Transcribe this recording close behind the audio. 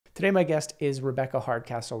Today, my guest is Rebecca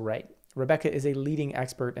Hardcastle Wright. Rebecca is a leading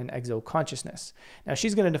expert in exoconsciousness. Now,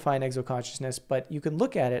 she's going to define exoconsciousness, but you can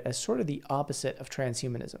look at it as sort of the opposite of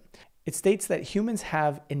transhumanism. It states that humans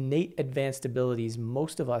have innate advanced abilities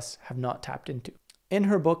most of us have not tapped into. In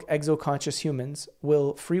her book, Exoconscious Humans,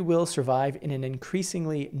 Will Free Will Survive in an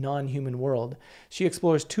Increasingly Non-Human World?, she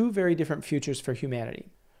explores two very different futures for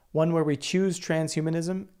humanity. One where we choose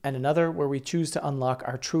transhumanism, and another where we choose to unlock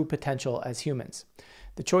our true potential as humans.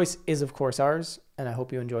 The choice is, of course, ours, and I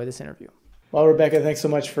hope you enjoy this interview. Well, Rebecca, thanks so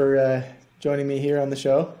much for joining me here on the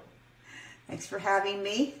show. Thanks for having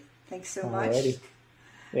me. Thanks so Alrighty. much.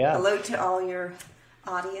 Yeah. Hello to all your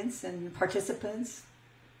audience and participants.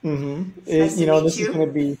 Mm-hmm. Nice to meet this you. is going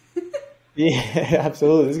to be, yeah,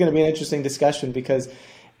 absolutely. This is going to be an interesting discussion because,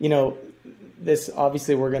 this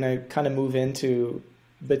obviously we're going to kind of move into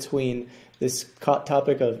between this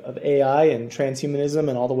topic of AI and transhumanism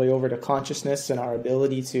and all the way over to consciousness and our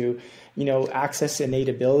ability to, access innate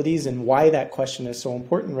abilities and why that question is so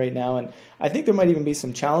important right now. And I think there might even be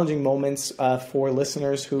some challenging moments for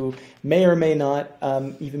listeners who may or may not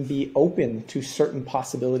even be open to certain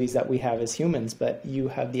possibilities that we have as humans, but you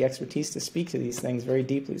have the expertise to speak to these things very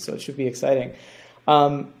deeply, so it should be exciting.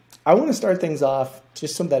 I want to start things off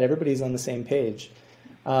just so that everybody's on the same page.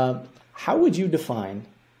 How would you define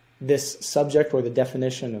this subject or the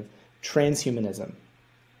definition of transhumanism?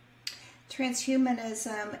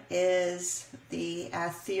 Transhumanism is the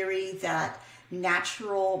theory that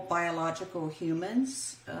natural biological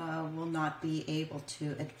humans will not be able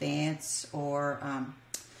to advance or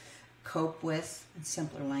cope with, in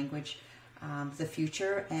simpler language, the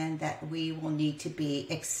future, and that we will need to be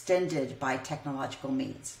extended by technological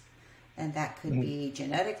means. And that could be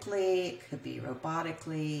genetically, it could be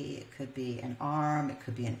robotically, it could be an arm, it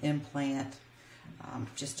could be an implant,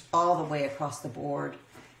 just all the way across the board.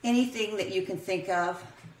 Anything that you can think of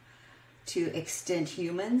to extend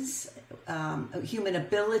humans, human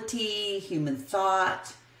ability, human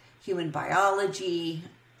thought, human biology,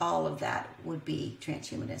 all of that would be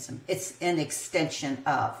transhumanism. It's an extension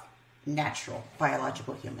of natural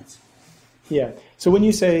biological humans. Yeah. So when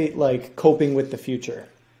you say like coping with the future,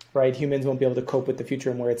 right? Humans won't be able to cope with the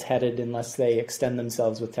future and where it's headed unless they extend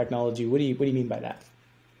themselves with technology. What do you mean by that?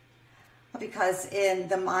 Because in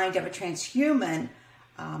the mind of a transhuman,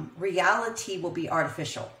 reality will be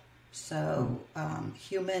artificial. So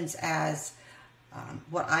humans as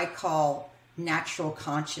what I call natural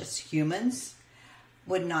conscious humans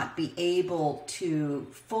would not be able to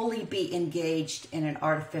fully be engaged in an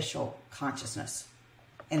artificial consciousness,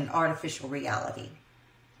 in an artificial reality.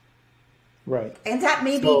 Right. And that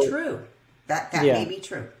may be true. That may be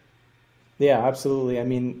true. Yeah, absolutely. I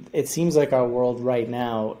mean, it seems like our world right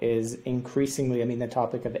now is increasingly, the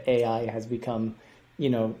topic of AI has become,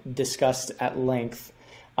 discussed at length.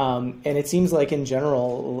 And it seems like in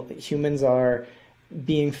general, humans are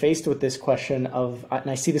being faced with this question of, and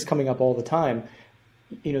I see this coming up all the time,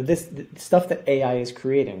 this stuff that AI is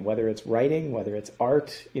creating, whether it's writing, whether it's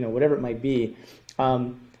art, whatever it might be,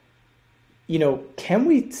 can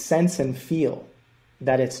we sense and feel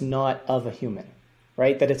that it's not of a human,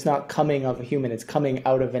 right? That it's not coming of a human, it's coming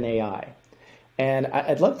out of an AI. And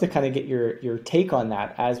I'd love to kind of get your take on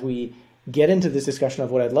that as we get into this discussion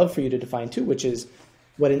of what I'd love for you to define too, which is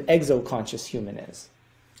what an exoconscious human is.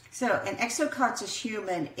 So an exoconscious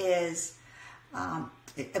human is,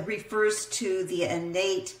 it refers to the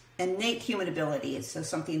innate human ability. So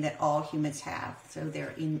something that all humans have. So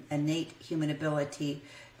their innate human ability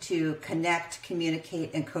to connect,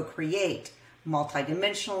 communicate, and co-create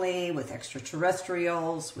multidimensionally with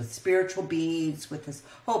extraterrestrials, with spiritual beings, with this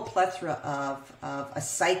whole plethora of a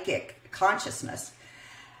psychic consciousness.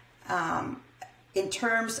 In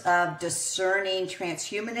terms of discerning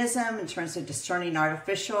transhumanism, in terms of discerning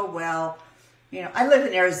artificial, well, I live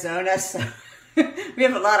in Arizona, so we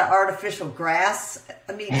have a lot of artificial grass.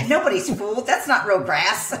 Nobody's fooled. That's not real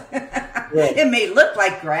grass. Right. It may look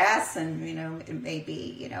like grass and, it may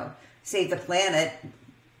be, save the planet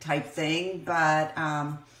type thing, but,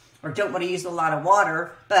 or don't want to use a lot of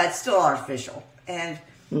water, but it's still artificial. And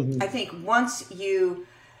I think once to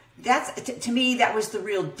me, that was the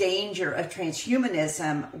real danger of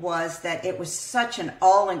transhumanism, was that it was such an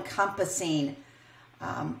all-encompassing,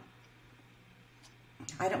 I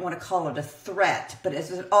don't want to call it a threat, but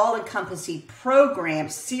it's an all-encompassing program,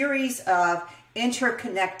 series of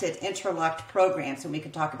interconnected, interlocked programs, and we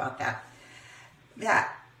can talk about that.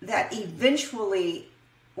 That eventually,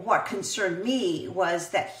 what concerned me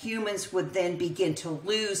was that humans would then begin to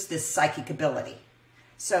lose this psychic ability.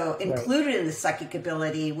 So included in the psychic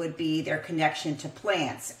ability would be their connection to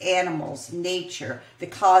plants, animals, nature, the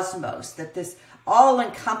cosmos, that this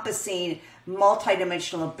all-encompassing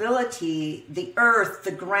multidimensional ability, the earth,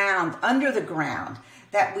 the ground, under the ground,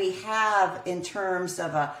 that we have in terms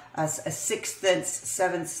of a sixth sense,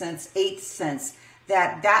 seventh sense, eighth sense,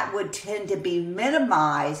 that would tend to be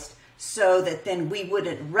minimized so that then we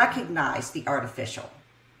wouldn't recognize the artificial.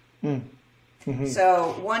 Mm-hmm.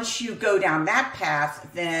 So once you go down that path,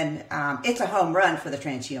 then it's a home run for the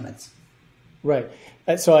transhumans. Right.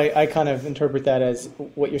 So I kind of interpret that as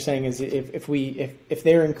what you're saying is if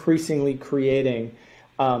they're increasingly creating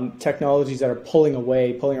technologies that are pulling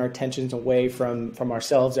our attentions away from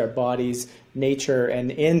ourselves, our bodies, nature,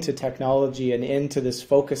 and into technology and into this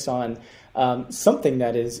focus on something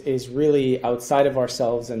that is really outside of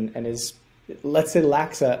ourselves and is, let's say,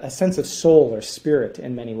 lacks a sense of soul or spirit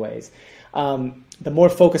in many ways. The more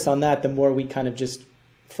focus on that, the more we kind of just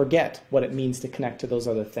forget what it means to connect to those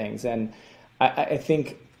other things. And I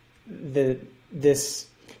think this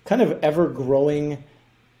kind of ever-growing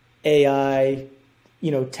AI,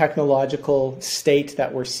 technological state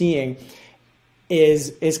that we're seeing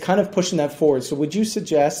is kind of pushing that forward. So would you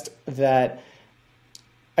suggest that,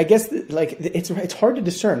 I guess, it's hard to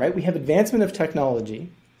discern, right? We have advancement of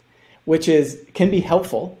technology, which can be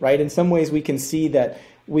helpful, right? In some ways we can see that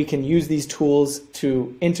we can use these tools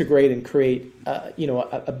to integrate and create,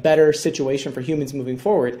 a better situation for humans moving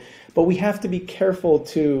forward. But we have to be careful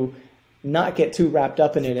to not get too wrapped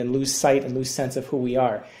up in it and lose sight and lose sense of who we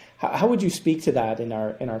are. How would you speak to that in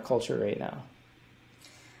our culture right now?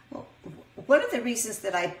 Well, one of the reasons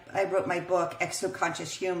that I wrote my book,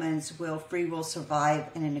 Exoconscious Humans, Will Free Will Survive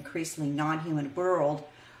in an Increasingly Non-Human World,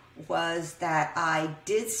 was that I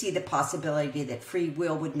did see the possibility that free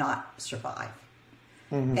will would not survive.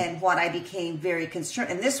 Mm-hmm. And what I became very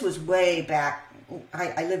concerned, and this was way back,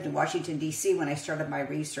 I lived in Washington, D.C. when I started my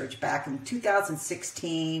research back in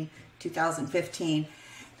 2016, 2015.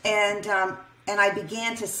 And I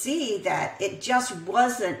began to see that it just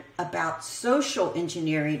wasn't about social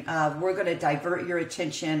engineering of we're going to divert your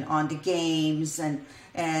attention onto games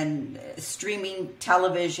and streaming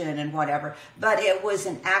television and whatever, but it was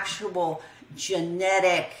an actual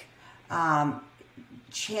genetic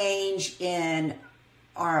change in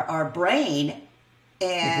our brain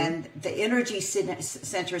and mm-hmm. the energy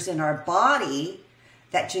centers in our body,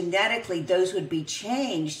 that genetically those would be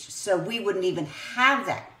changed so we wouldn't even have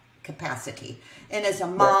that capacity. And as a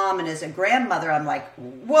mom and as a grandmother, I'm like,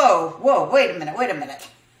 whoa, wait a minute.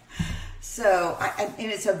 So and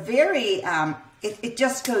it's a very, it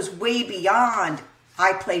just goes way beyond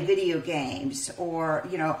I play video games or,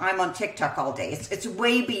 I'm on TikTok all day. It's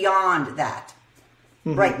way beyond that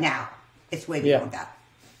mm-hmm. right now. It's way beyond that.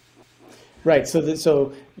 Right.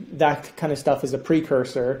 So that kind of stuff is a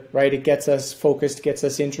precursor, right? It gets us focused, gets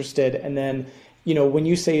us interested. And then, when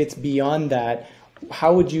you say it's beyond that,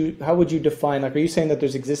 how would you define, are you saying that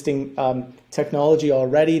there's existing technology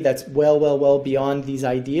already that's well beyond these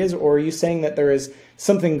ideas? Or are you saying that there is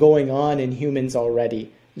something going on in humans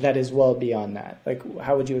already that is well beyond that?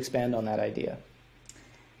 How would you expand on that idea?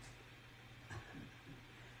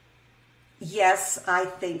 Yes, I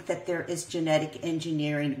think that there is genetic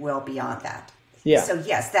engineering well beyond that. Yeah. So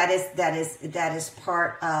yes, that is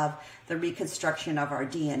part of the reconstruction of our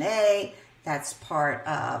DNA. That's part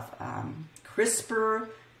of CRISPR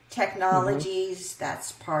technologies. Mm-hmm.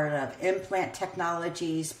 That's part of implant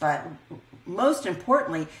technologies. But most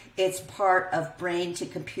importantly, it's part of brain to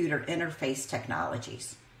computer interface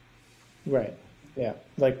technologies. Right. Yeah.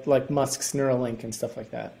 Like Musk's Neuralink and stuff like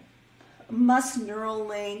that. Musk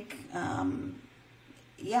Neuralink,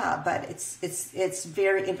 but it's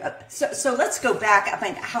very. So let's go back. I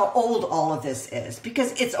think how old all of this is,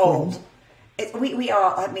 because it's old.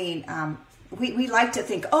 Mm-hmm. We like to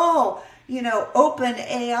think, Open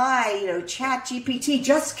AI, Chat GPT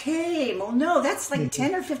just came. Well, no, that's like mm-hmm.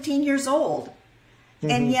 10 or 15 years old, mm-hmm.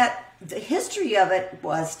 and yet the history of it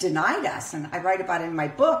was denied us. And I write about it in my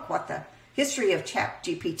book what the history of Chat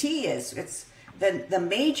GPT is. It's the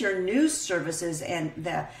major news services and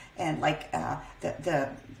the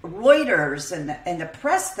Reuters and the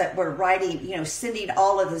press that were writing, sending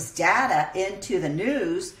all of this data into the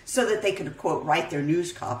news so that they could, quote, write their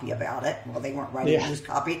news copy about it. Well, they weren't writing a news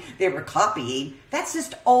copy; they were copying. That's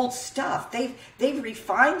just old stuff. They've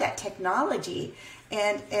refined that technology,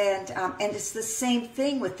 and it's the same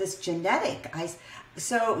thing with this genetic.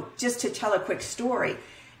 So just to tell a quick story,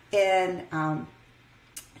 in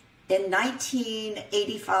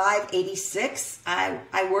 1985, 86,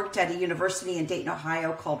 I worked at a university in Dayton,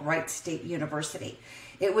 Ohio called Wright State University.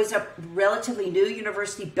 It was a relatively new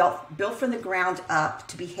university built from the ground up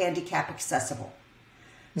to be handicap accessible.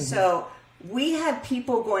 Mm-hmm. So we had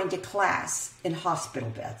people going to class in hospital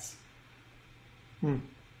beds.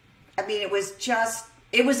 I mean, it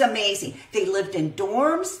was amazing. They lived in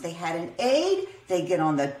dorms. They had an aide. They get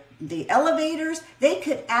on the elevators. They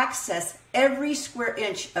could access every square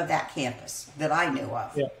inch of that campus that I knew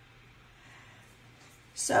of. Yeah.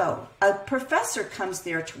 So a professor comes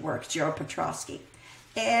there to work, Gerald Petrosky,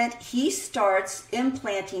 and he starts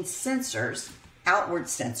implanting sensors, outward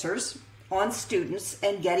sensors, on students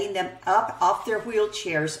and getting them up off their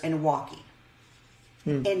wheelchairs and walking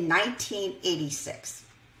in 1986.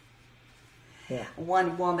 Yeah.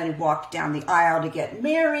 One woman walked down the aisle to get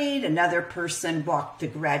married. Another person walked to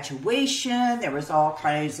graduation. There was all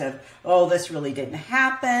kinds of, oh, this really didn't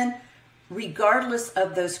happen. Regardless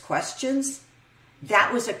of those questions,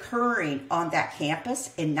 that was occurring on that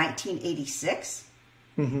campus in 1986,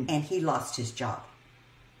 and he lost his job.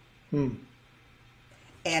 And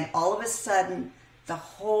all of a sudden, the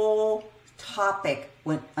whole topic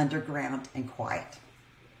went underground and quiet.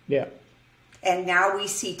 Yeah. And now we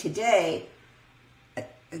see today,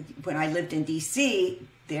 when I lived in D.C.,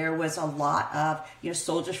 there was a lot of,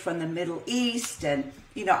 soldiers from the Middle East. And,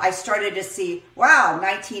 I started to see, wow,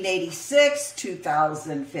 1986,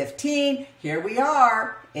 2015, here we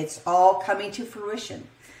are. It's all coming to fruition.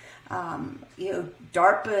 DARPA's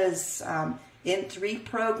N3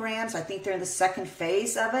 programs, I think they're in the second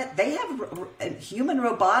phase of it. They have human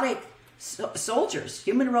robotic soldiers,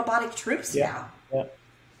 human robotic troops now. Yeah.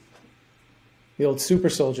 The old super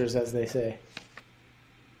soldiers, as they say.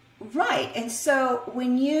 Right. And so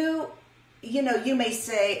when you may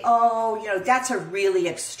say, oh, that's a really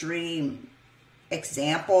extreme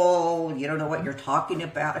example. You don't know what you're talking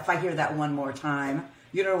about. If I hear that one more time,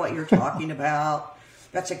 you don't know what you're talking about.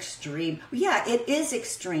 That's extreme. Yeah, it is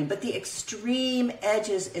extreme, but the extreme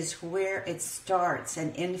edges is where it starts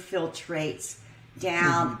and infiltrates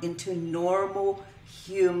down into normal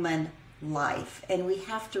human life. And we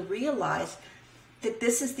have to realize that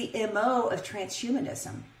this is the MO of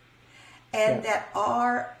transhumanism. And that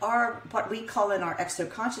our what we call in our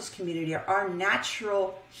exoconscious community, our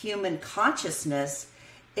natural human consciousness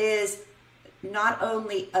is not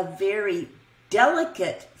only a very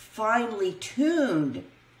delicate, finely tuned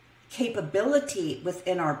capability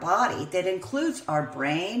within our body that includes our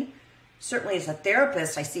brain. Certainly as a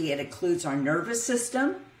therapist, I see it includes our nervous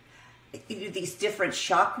system, these different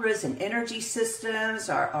chakras and energy systems,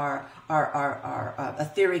 our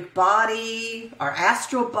etheric body, our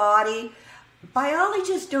astral body.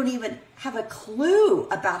 Biologists don't even have a clue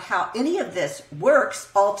about how any of this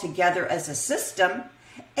works all together as a system,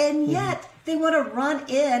 and yet they want to run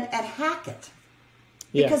in and hack it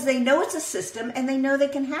because they know it's a system and they know they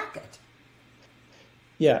can hack it.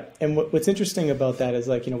 Yeah, and what's interesting about that is,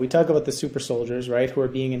 we talk about the super soldiers, right, who are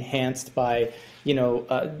being enhanced by,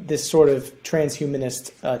 this sort of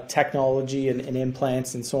transhumanist technology and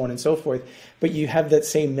implants and so on and so forth. But you have that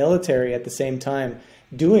same military at the same time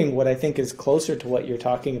doing what I think is closer to what you're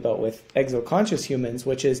talking about with exoconscious humans,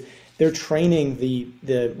 which is they're training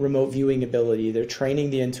the remote viewing ability, they're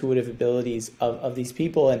training the intuitive abilities of these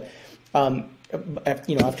people. And,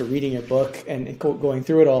 after reading your book and going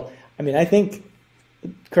through it all, I mean, I think,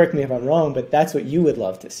 correct me if I'm wrong, but that's what you would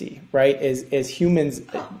love to see, right? Is humans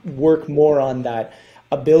work more on that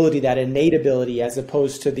ability, that innate ability, as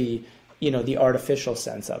opposed to the artificial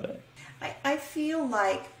sense of it. I feel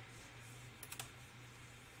like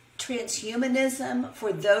transhumanism,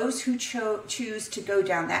 for those who choose to go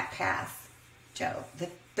down that path, Joe,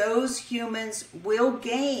 that those humans will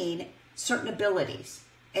gain certain abilities,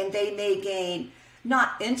 and they may gain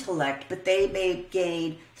not intellect, but they may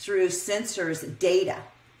gain through sensors data.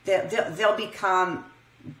 They'll become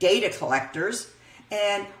data collectors,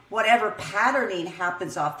 and whatever patterning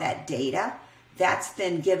happens off that data, that's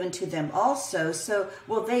then given to them also. So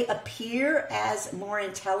will they appear as more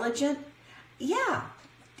intelligent? Yeah,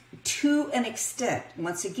 to an extent.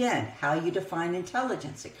 Once again, how you define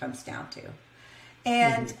intelligence, it comes down to.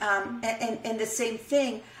 And and the same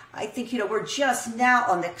thing, I think, we're just now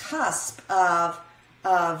on the cusp of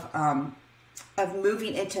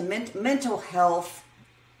moving into mental health.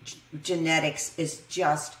 Genetics is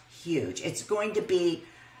just huge. It's going to be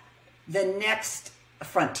the next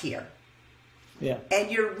frontier. Yeah.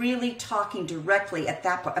 And you're really talking directly at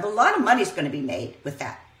that point. A lot of money is going to be made with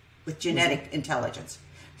that, with genetic intelligence,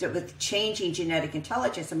 with changing genetic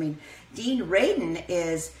intelligence. I mean, Dean Radin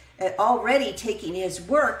is already taking his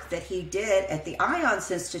work that he did at the IONS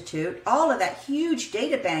Institute, all of that huge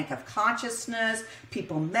data bank of consciousness,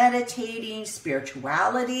 people meditating,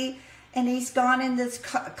 spirituality, and he's gone in this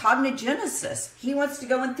cognigenesis. He wants to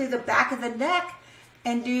go in through the back of the neck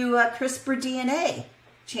and do CRISPR DNA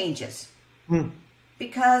changes.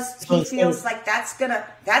 because he feels like that's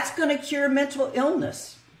gonna cure mental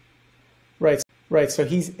illness. Right. Right. So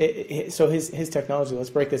his technology, let's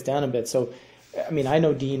break this down a bit. So, I mean, I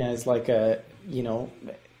know Dean as like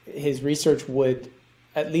his research would,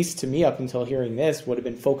 at least to me up until hearing this, would have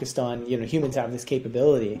been focused on, humans have this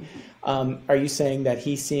capability. Are you saying that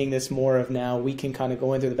he's seeing this more of now we can kind of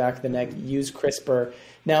go into the back of the neck, use CRISPR?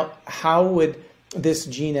 Now, how would this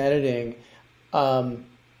gene editing,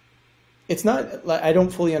 it's not, I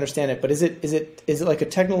don't fully understand it, but is it like a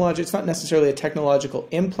technology? It's not necessarily a technological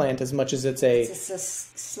implant as much as it's a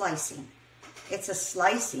slicing. It's a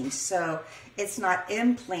slicing. So it's not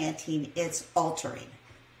implanting, it's altering.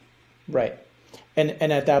 Right. And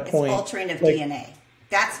at that point, it's altering of DNA.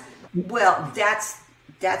 That's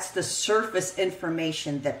the surface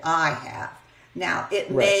information that I have. Now,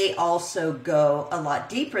 it may also go a lot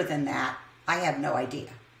deeper than that. I have no idea.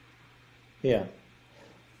 Yeah.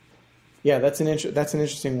 Yeah, that's an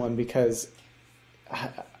interesting one, because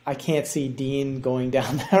I can't see Dean going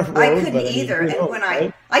down that road. I couldn't either. And when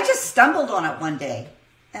I just stumbled on it one day,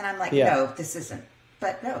 and I'm like, no, this isn't.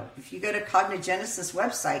 But no, if you go to Cognigenesis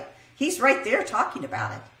website, he's right there talking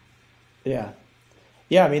about it. Yeah.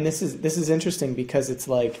 Yeah, I mean, this is interesting, because it's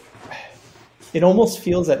like, it almost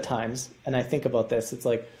feels at times, and I think about this, it's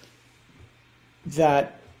like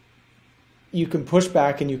that you can push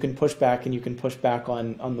back and you can push back and you can push back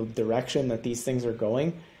on the direction that these things are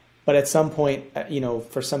going. But at some point,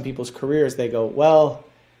 for some people's careers, they go, well,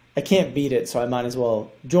 I can't beat it, so I might as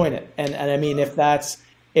well join it. And I mean, if that's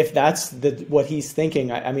what he's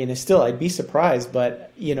thinking, I mean, I'd be surprised,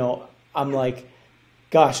 but I'm like,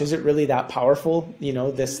 gosh, is it really that powerful?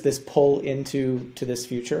 This pull into this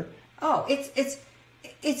future. Oh,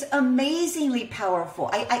 it's amazingly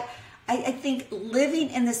powerful. I think living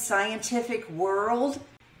in the scientific world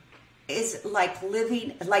is like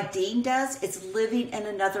living, like Dean does, it's living in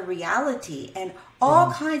another reality. And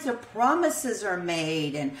all kinds of promises are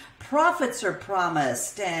made, and prophets are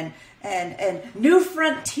promised, and new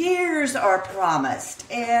frontiers are promised.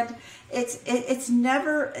 And it's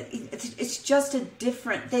just a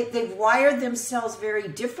different, they've wired themselves very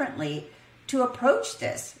differently to approach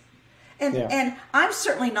this. And I'm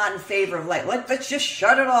certainly not in favor of let's just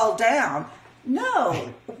shut it all down.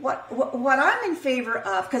 No, what I'm in favor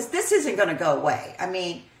of, because this isn't going to go away. I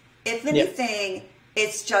mean, if anything,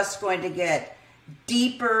 it's just going to get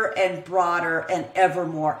deeper and broader and ever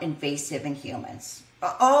more invasive in humans.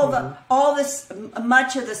 Much of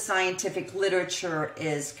the scientific literature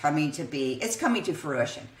is coming to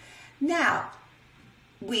fruition. Now,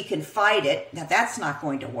 we can fight it. Now, that's not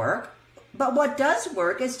going to work. But what does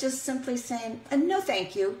work is just simply saying, no,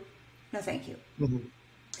 thank you. No, thank you. Mm-hmm.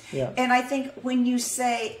 Yeah. And I think when you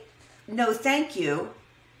say, no, thank you,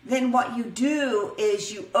 then what you do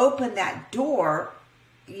is you open that door.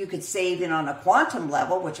 You could say even on a quantum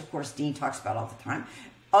level, which of course Dean talks about all the time,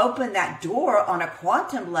 open that door on a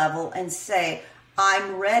quantum level and say,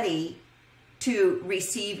 I'm ready to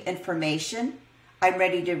receive information. I'm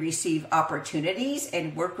ready to receive opportunities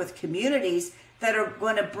and work with communities that are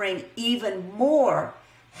going to bring even more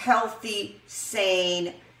healthy,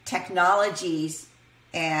 sane technologies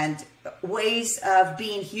and ways of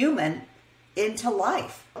being human into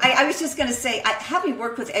life. I was just going to say, having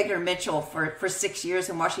worked with Edgar Mitchell for 6 years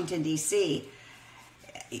in Washington, D.C.,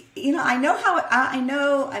 I know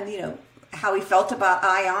how he felt about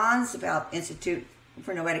ions, about Institute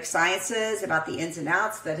for Noetic Sciences, about the ins and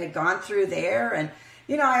outs that had gone through there. And,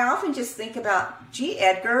 I often just think about, gee,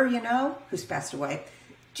 Edgar, who's passed away.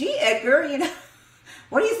 Gee, Edgar,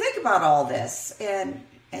 what do you think about all this? And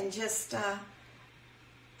just,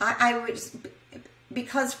 I would just,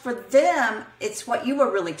 because for them, it's what you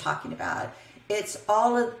were really talking about.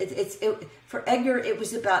 For Edgar, it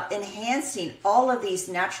was about enhancing all of these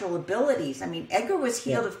natural abilities. I mean, Edgar was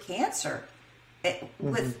healed of cancer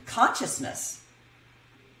with consciousness.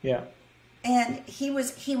 Yeah. And he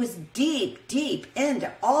was deep, deep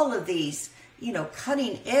into all of these,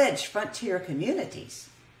 cutting edge frontier communities.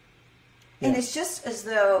 Yeah. And it's just as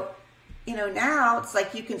though, now it's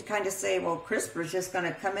like you can kind of say, well, CRISPR is just going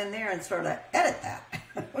to come in there and sort of edit that.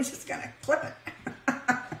 We're just going to clip it.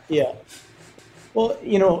 Yeah. Well,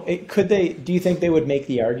 do you think they would make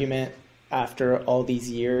the argument after all these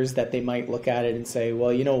years that they might look at it and say,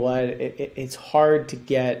 well, you know what, it's hard to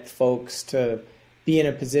get folks to be in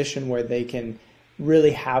a position where they can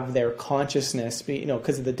really have their consciousness,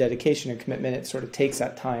 because of the dedication and commitment it sort of takes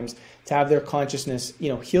at times to have their consciousness,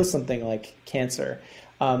 heal something like cancer.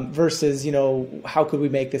 versus, you know, how could we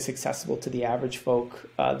make this accessible to the average folk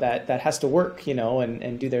that has to work, you know,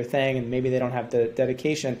 and do their thing, and maybe they don't have the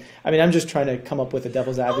dedication. I mean, I'm just trying to come up with a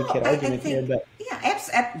devil's advocate argument here, but yeah,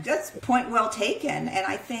 that's a point well taken. And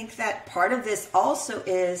I think that part of this also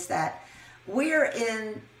is that we're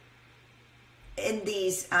in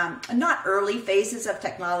these not early phases of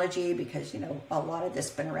technology, because, you know, a lot of this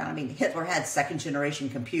has been around. I mean, Hitler had second generation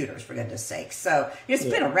computers, for goodness sake, so it's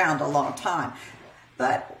been around a long time.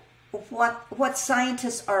 But what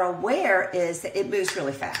scientists are aware is that it moves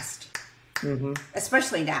really fast,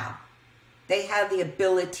 especially now. They have the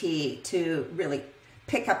ability to really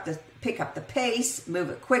pick up the pace, move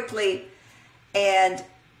it quickly, and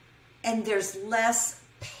there's less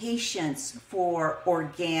patience for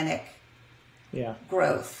organic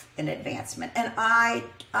growth and advancement. And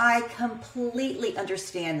I completely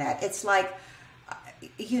understand that. It's like,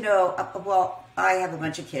 you know, well, I have a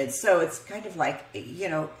bunch of kids, so it's kind of like, you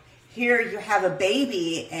know, here you have a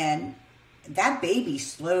baby, and that baby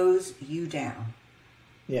slows you down.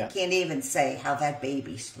 Yeah. You can't even say how that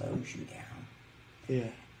baby slows you down. Yeah.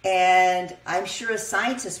 And I'm sure a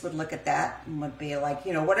scientist would look at that and would be like,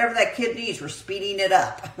 you know, whatever that kid needs, we're speeding it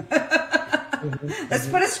up. Let's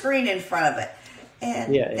put a screen in front of it.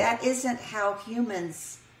 And that isn't how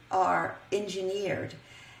humans are engineered.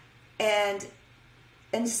 And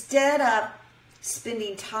instead of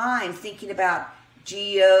spending time thinking about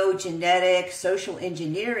genetic, social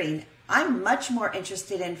engineering, I'm much more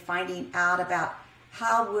interested in finding out about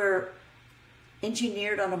how we're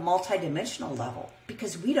engineered on a multidimensional level,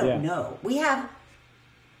 because we don't know. We have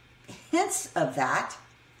hints of that,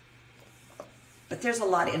 but there's a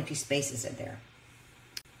lot of empty spaces in there.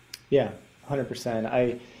 Yeah, 100%.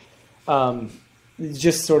 I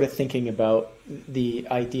just sort of thinking about the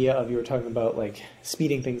idea of, you were talking about like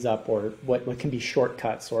speeding things up, or what can be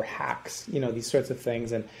shortcuts or hacks, you know, these sorts of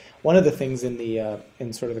things. And one of the things in the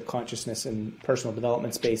in sort of the consciousness and personal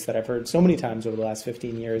development space that I've heard so many times over the last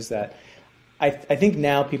 15 years that I think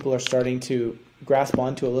now people are starting to grasp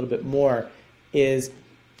onto a little bit more is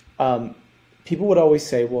people would always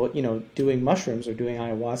say, well, you know, doing mushrooms or doing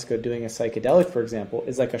ayahuasca, doing a psychedelic, for example,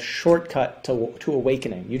 is like a shortcut to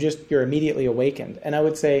awakening. You're immediately awakened. And I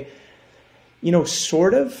would say, you know,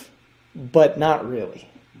 sort of, but not really.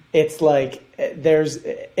 It's like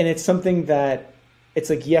and it's something that,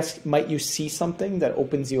 it's like, yes, might you see something that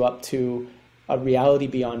opens you up to a reality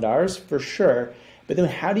beyond ours? For sure. But then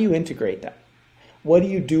how do you integrate that? What do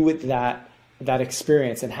you do with that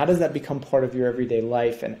experience, and how does that become part of your everyday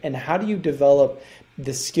life? And how do you develop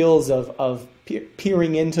the skills of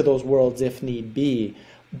peering into those worlds if need be,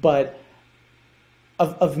 but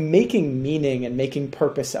of making meaning and making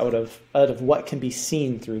purpose out of what can be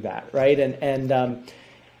seen through that, right? And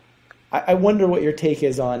I wonder what your take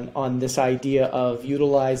is on this idea of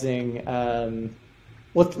utilizing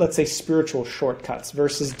let's say spiritual shortcuts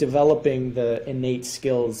versus developing the innate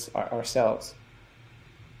skills ourselves.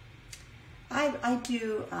 I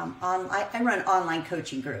do. I run online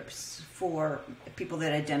coaching groups for people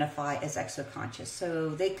that identify as exoconscious. So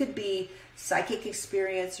they could be psychic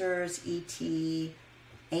experiencers, ET,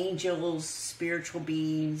 angels, spiritual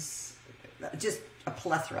beings, just a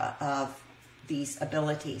plethora of these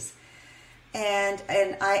abilities. And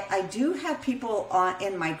I do have people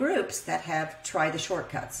in my groups that have tried the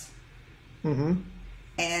shortcuts, and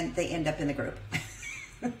they end up in the group.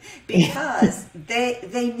 Because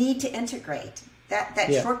they need to integrate.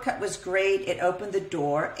 That shortcut was great. It opened the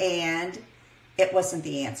door, and it wasn't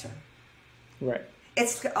the answer. Right.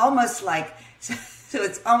 It's almost like, so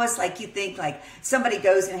it's almost like you think like somebody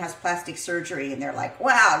goes and has plastic surgery, and they're like,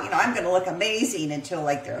 wow, you know, I'm going to look amazing until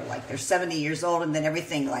they're 70 years old, and then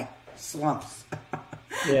everything like slumps.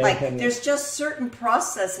 There's just certain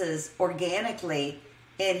processes organically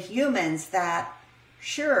in humans that,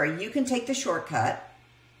 sure, you can take the shortcut,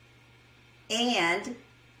 and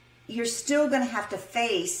you're still going to have to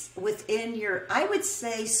face within your, I would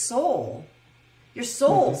say, soul. Your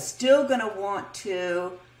soul's still going to want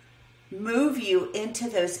to move you into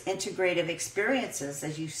those integrative experiences,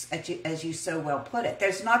 as you so well put it.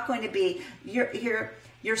 There's not going to be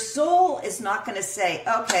your soul is not going to say,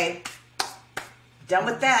 okay, done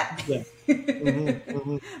with that. Yeah.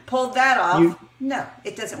 Pulled that off. No,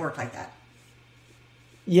 it doesn't work like that.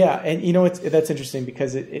 Yeah, and you know, that's interesting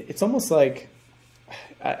because it's almost like,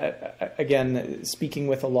 again, speaking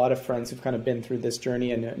with a lot of friends who've kind of been through this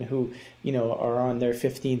journey and who, you know, are on their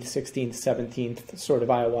 15th, 16th, 17th sort of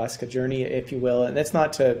ayahuasca journey, if you will. And that's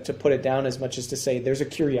not to put it down as much as to say there's a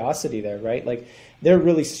curiosity there, right? Like they're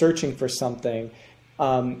really searching for something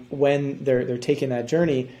when they're taking that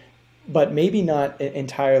journey, but maybe not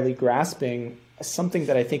entirely grasping something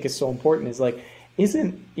that I think is so important is like,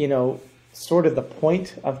 isn't, sort of the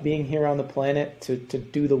point of being here on the planet to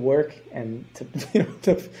do the work and to,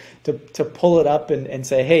 to pull it up and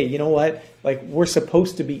say, hey, you know what, like we're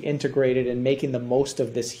supposed to be integrated and making the most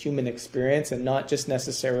of this human experience and not just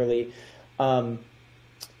necessarily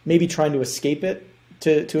maybe trying to escape it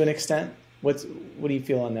to an extent. What do you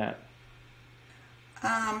feel on that?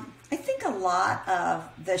 I think a lot of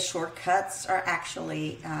the shortcuts are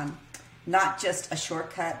actually not just a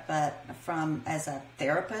shortcut, but as a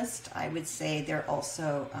therapist, I would say they're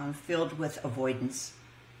also filled with avoidance.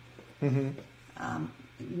 Mm-hmm.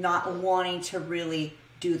 Not wanting to really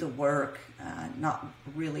do the work, not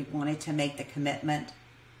really wanting to make the commitment,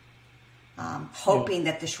 hoping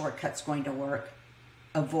that the shortcut's going to work,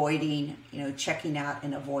 avoiding, checking out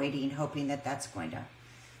and avoiding, hoping that that's going to...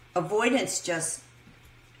 Avoidance just...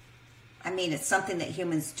 it's something that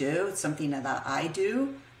humans do. It's something that I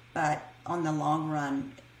do, but on the long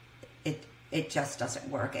run, it just doesn't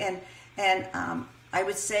work. And I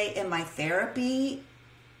would say in my therapy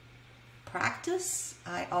practice,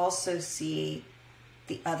 I also see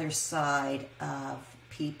the other side of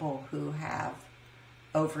people who have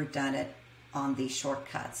overdone it on these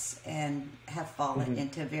shortcuts and have fallen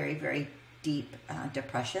into very, very deep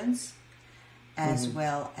depressions, as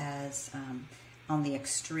well as on the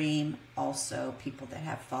extreme, also people that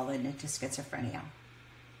have fallen into schizophrenia.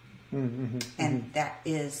 And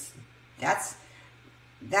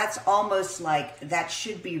that's almost like that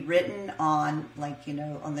should be written on, like,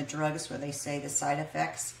 on the drugs where they say the side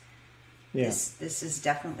effects. Yeah. This is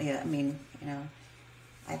definitely,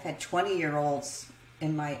 I've had 20-year-olds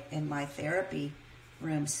in my therapy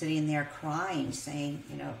room sitting there crying, saying,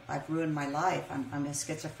 I've ruined my life. I'm a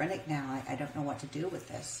schizophrenic now. I don't know what to do with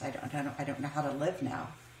this. I don't know how to live now.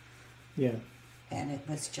 Yeah. And it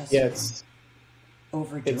was just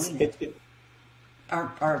overdoing it.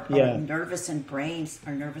 Our nervous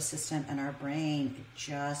system and our brain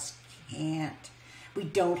just can't. We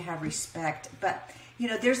don't have respect. But,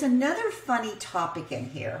 there's another funny topic in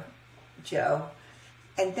here, Joe,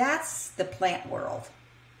 and that's the plant world.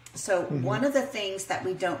 So one of the things that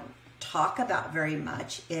we don't talk about very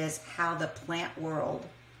much is how the plant world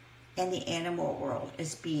and the animal world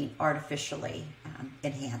is being artificially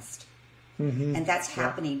enhanced. And that's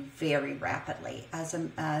happening very rapidly.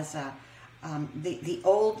 The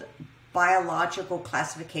old biological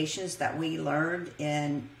classifications that we learned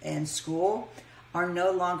in school are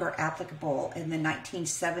no longer applicable. In the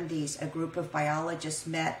 1970s, a group of biologists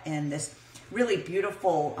met in this really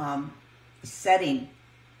beautiful setting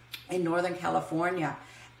in Northern California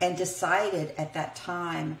and decided at that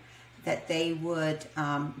time that they would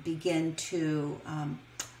begin to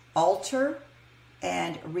alter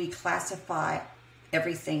and reclassify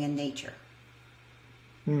everything in nature.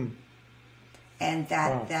 And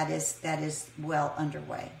that is well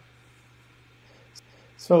underway.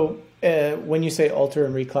 So when you say alter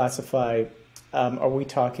and reclassify, are we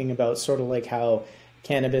talking about sort of like how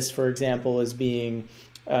cannabis, for example, is being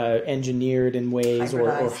engineered in ways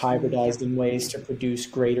or hybridized in ways to produce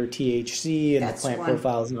greater THC, and the plant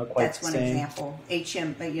profile is not quite the same? That's one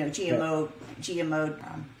example. GMO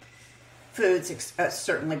foods,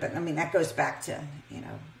 certainly, but that goes back to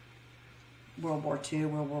World War II,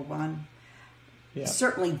 World War I. Yeah.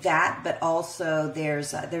 Certainly that, but also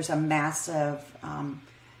there's a massive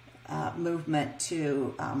movement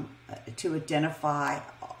to identify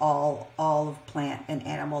all of plant and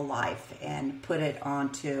animal life and put it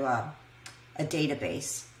onto a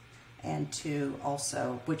database, and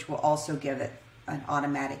which will also give it an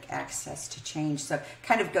automatic access to change. So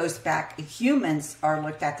kind of goes back. Humans are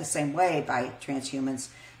looked at the same way by transhumans.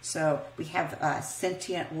 So we have a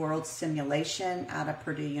sentient world simulation out of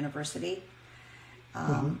Purdue University,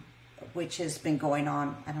 which has been going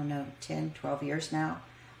on, 10, 12 years now.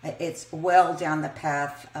 It's well down the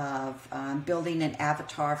path of building an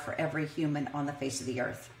avatar for every human on the face of the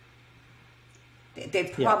earth. They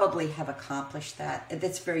probably have accomplished that.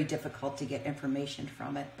 It's very difficult to get information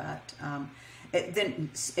from it, but then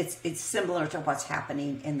it's similar to what's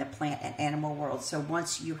happening in the plant and animal world. So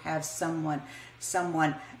once you have someone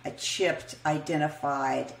chipped,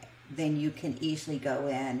 identified, then you can easily go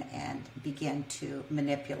in and begin to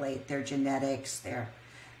manipulate their genetics, their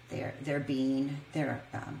being, their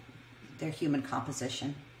human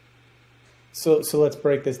composition. So let's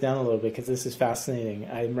break this down a little bit, because this is fascinating.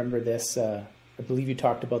 I remember this. I believe you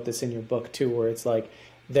talked about this in your book too, where it's like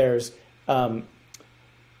there's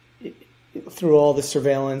through all the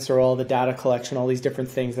surveillance or all the data collection, all these different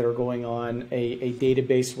things that are going on, a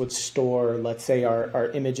database would store, let's say, our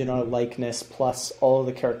image and our likeness plus all of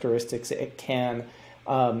the characteristics it can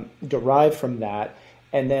derived from that.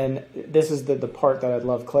 And then this is the part that I'd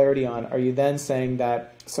love clarity on. Are you then saying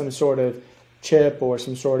that some sort of chip or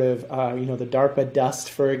some sort of, the DARPA dust,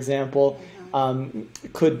 for example,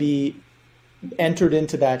 could be entered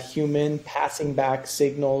into that human, passing back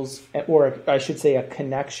signals, or I should say a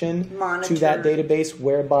connection to that database,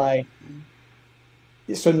 whereby,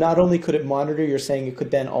 so not only could it monitor, you're saying it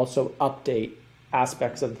could then also update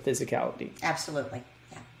aspects of the physicality. Absolutely,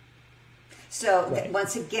 yeah. So Right.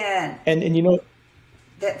 Once again, and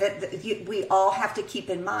we all have to keep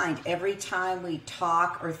in mind every time we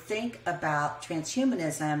talk or think about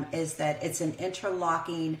transhumanism is that it's an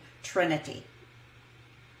interlocking trinity.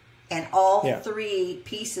 And all three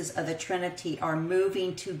pieces of the trinity are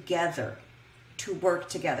moving together to work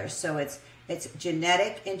together. So it's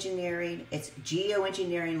genetic engineering, it's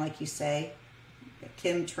geoengineering, like you say,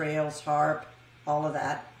 chemtrails, HARP, all of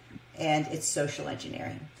that, and it's social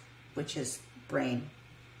engineering, which is brain.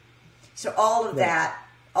 So all of that,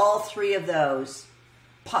 all three of those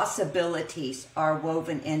possibilities are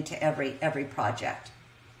woven into every project.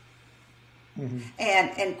 Mm-hmm.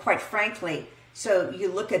 And quite frankly, so you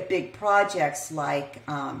look at big projects like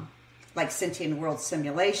Sentient World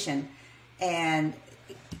Simulation, and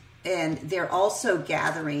they're also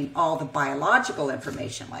gathering all the biological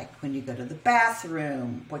information, like when you go to the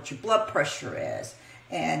bathroom, what your blood pressure is,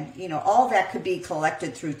 and all that could be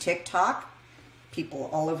collected through TikTok. People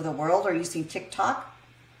all over the world are using TikTok.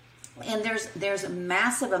 And there's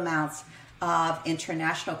massive amounts of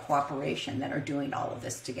international cooperation that are doing all of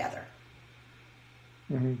this together.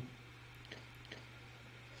 Mm-hmm.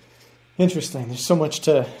 Interesting. There's so much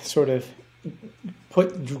to sort of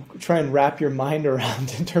try and wrap your mind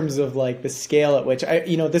around in terms of like the scale at which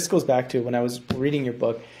this goes back to when I was reading your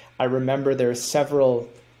book. I remember there are several,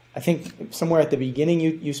 I think somewhere at the beginning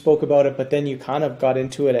you spoke about it, but then you kind of got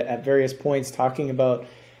into it at various points, talking about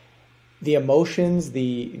the emotions,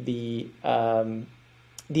 the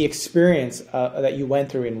experience that you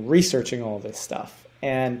went through in researching all this stuff,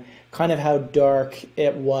 and kind of how dark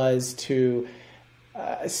it was to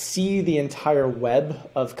see the entire web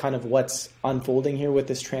of kind of what's unfolding here with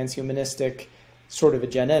this transhumanistic sort of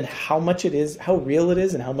agenda, and how much it is, how real it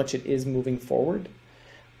is, and how much it is moving forward.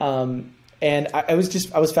 And I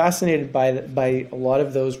was fascinated by a lot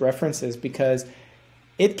of those references, because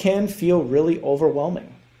it can feel really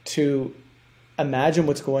overwhelming to imagine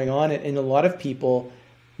what's going on, and a lot of people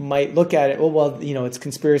might look at it, it's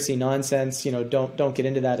conspiracy nonsense, don't get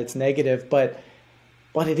into that, it's negative, but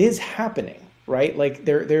it is happening, right? Like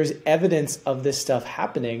there's evidence of this stuff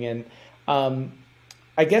happening. And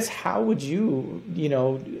I guess how would you,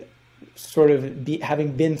 sort of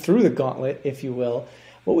having been through the gauntlet, if you will,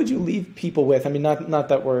 what would you leave people with? I mean, not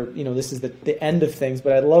that we're, this is the end of things,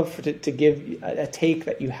 but I'd love to give a take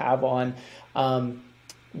that you have on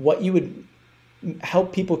what you would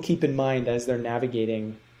help people keep in mind as they're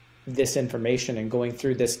navigating this information and going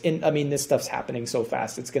through this. This stuff's happening so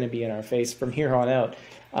fast, it's going to be in our face from here on out.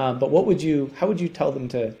 But how would you tell them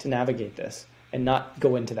to navigate this and not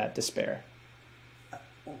go into that despair?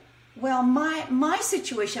 Well, my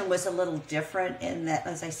situation was a little different in that,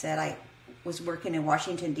 as I said, I was working in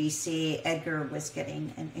Washington, D.C. Edgar was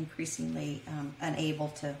getting increasingly unable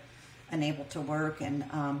to work,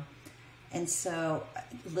 and so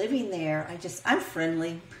living there, I'm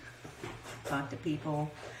friendly, talk to people,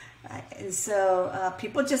 and so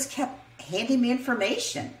people just kept handing me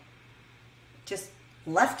information, just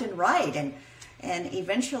left and right, and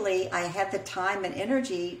eventually I had the time and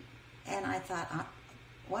energy, and I thought,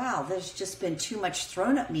 wow, there's just been too much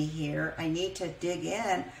thrown at me here. I need to dig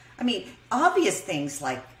in. I mean, obvious things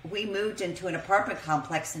like we moved into an apartment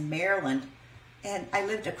complex in Maryland, and I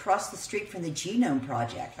lived across the street from the Genome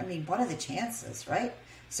Project. I mean, what are the chances, right?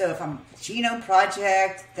 So if I'm Genome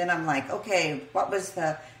Project, then I'm like, okay, what was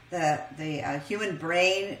the Human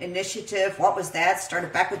Brain Initiative? What was that?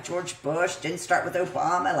 Started back with George Bush, didn't start with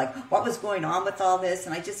Obama. Like, what was going on with all this?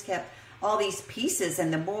 And I just kept all these pieces,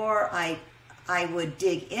 and the more I would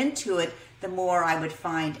dig into it, the more I would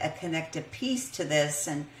find a connective piece to this,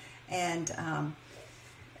 and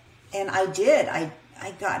I did. I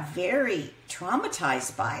got very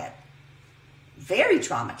traumatized by it, very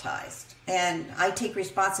traumatized, and I take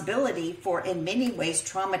responsibility for, in many ways,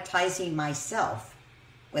 traumatizing myself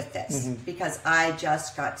with this, because I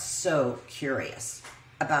just got so curious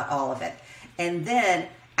about all of it. And then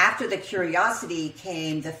after the curiosity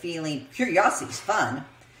came the feeling, curiosity's fun,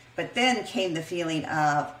 but then came the feeling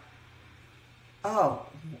of, oh,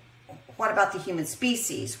 what about the human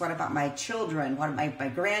species? What about my children? What about my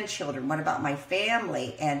grandchildren? What about my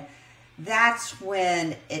family? And that's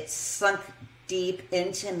when it sunk deep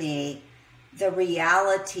into me the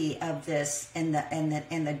reality of this and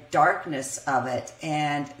the darkness of it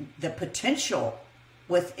and the potential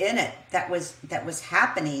within it that was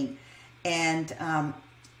happening, and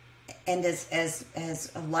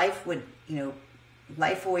as life would,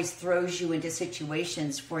 life always throws you into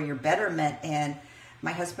situations for your betterment. And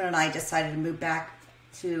my husband and I decided to move back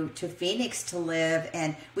to Phoenix to live,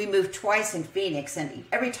 and we moved twice in Phoenix, and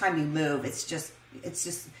every time you move, it's just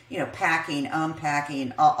packing,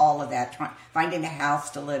 unpacking, all of that, finding a house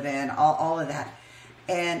to live in, all of that.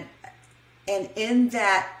 And in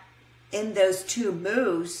those two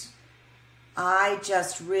moves, I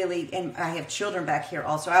just really, and I have children back here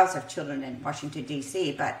also. I also have children in Washington,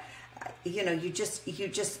 D.C., but you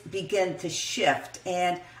just begin to shift.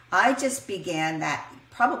 And I just began that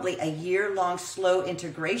probably a year-long slow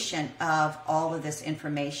integration of all of this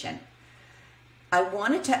information. I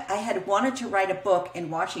had wanted to write a book in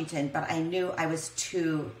Washington, but I knew I was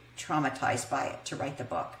too traumatized by it to write the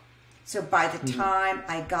book. So by the time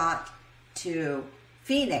I got to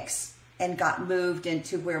Phoenix and got moved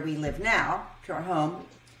into where we live now, to our home,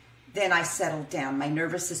 then I settled down. My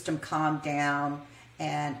nervous system calmed down,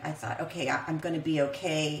 and I thought, okay, I'm going to be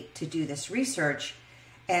okay to do this research,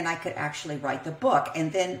 and I could actually write the book.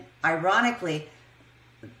 And then, ironically,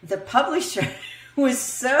 the publisher was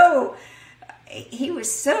so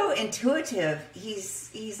intuitive.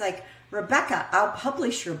 He's like, Rebecca, I'll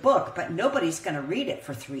publish your book, but nobody's going to read it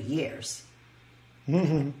for 3 years.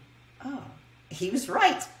 Mm-hmm. Oh, he was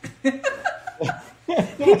right.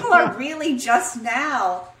 People are really just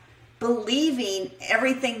now believing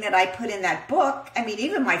everything that I put in that book. I mean,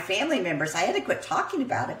 even my family members, I had to quit talking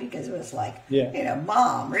about it because it was like,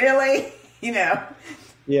 Mom, really? Yeah.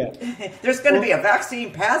 There's going to be a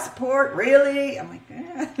vaccine passport, really? I'm like,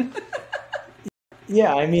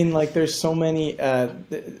 Yeah, I mean, like there's so many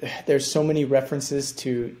references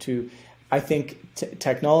to I think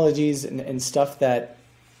technologies and stuff that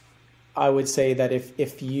I would say that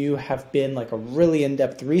if you have been like a really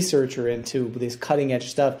in-depth researcher into this cutting edge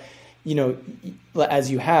stuff,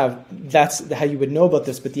 as you have, that's how you would know about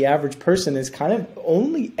this. But the average person is kind of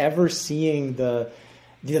only ever seeing the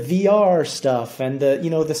VR stuff and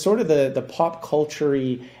the sort of the pop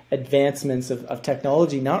culture-y advancements of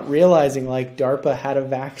technology, not realizing like DARPA had a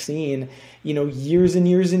vaccine, years and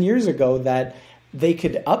years and years ago that they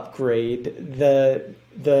could upgrade the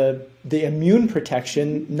immune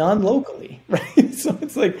protection non-locally, right? So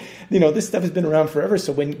it's like, this stuff has been around forever.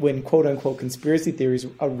 So when quote unquote conspiracy theories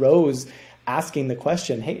arose, asking the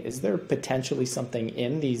question, hey, is there potentially something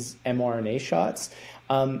in these mRNA shots?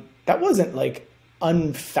 That wasn't like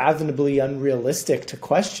unfathomably unrealistic to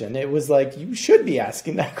question. It was like, you should be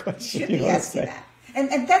asking that question. Should be asking that.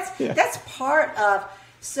 And that's part of,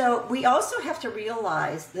 so we also have to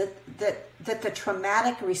realize that the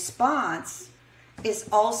traumatic response is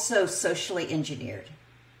also socially engineered.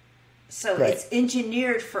 So right. It's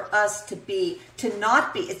engineered for us to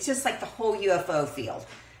not be, it's just like the whole UFO field.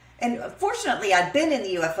 And fortunately, I've been in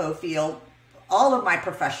the UFO field all of my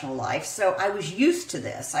professional life, so I was used to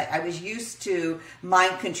this. I was used to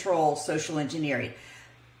mind control, social engineering.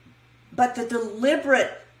 But the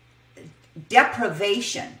deliberate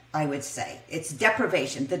deprivation, I would say, it's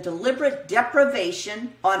deprivation, the deliberate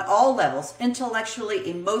deprivation on all levels, intellectually,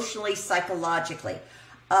 emotionally, psychologically,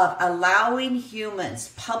 of allowing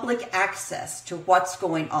humans public access to what's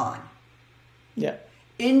going on. Yeah.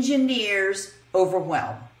 Engineers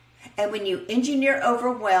overwhelm. And when you engineer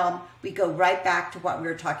overwhelm, we go right back to what we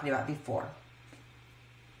were talking about before.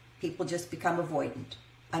 People just become avoidant.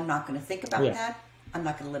 I'm not going to think about that. I'm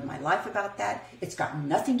not going to live my life about that. It's got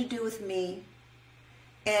nothing to do with me.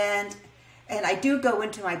 And I do go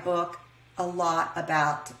into my book a lot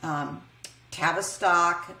about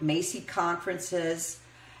Tavistock, Macy conferences.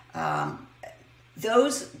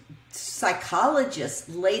 Those psychologists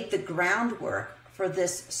laid the groundwork for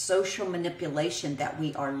this social manipulation that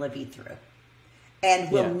we are living through,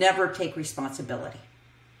 and will never take responsibility,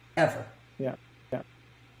 ever. Yeah.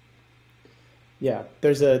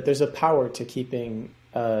 There's a power to keeping.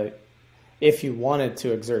 If you wanted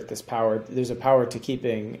to exert this power, there's a power to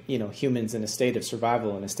keeping humans in a state of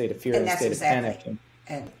survival, in a state of fear, in a state of panic.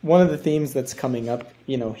 And one of the themes that's coming up,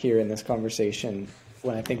 here in this conversation,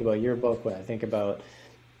 when I think about your book, when I think about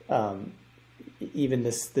even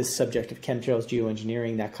this subject of chemtrails,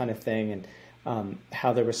 geoengineering, that kind of thing, and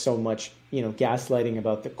how there was so much gaslighting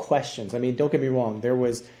about the questions. I mean, don't get me wrong, there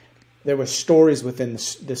was stories within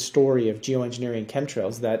the story of geoengineering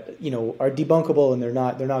chemtrails that are debunkable, and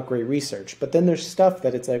they're not great research. But then there's stuff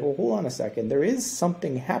that it's like, well, hold on a second, there is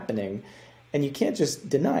something happening, and you can't just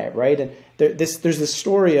deny it, right? And there's the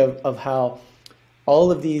story of how all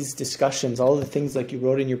of these discussions, all of the things like you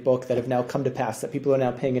wrote in your book that have now come to pass, that people are now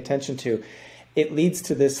paying attention to, it leads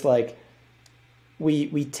to this, like,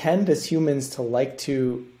 we tend as humans to like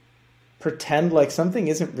to pretend like something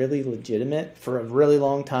isn't really legitimate for a really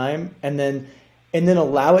long time, and then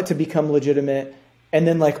allow it to become legitimate, and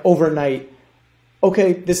then like overnight,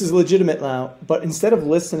 okay, this is legitimate now. But instead of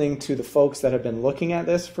listening to the folks that have been looking at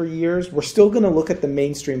this for years, we're still going to look at the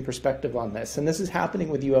mainstream perspective on this. And this is happening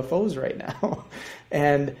with UFOs right now.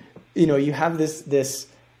 And, you know, you have this,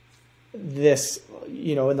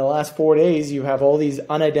 you know, in the last 4 days, you have all these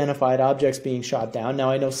unidentified objects being shot down.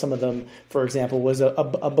 Now, I know some of them, for example, was a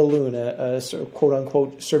balloon, a sort of quote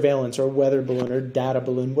unquote surveillance or weather balloon or data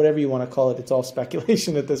balloon, whatever you want to call it. It's all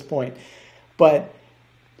speculation at this point. But,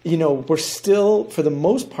 you know, we're still, for the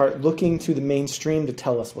most part, looking to the mainstream to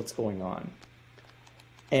tell us what's going on.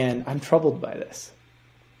 And I'm troubled by this.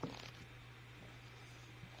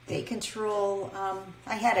 They control.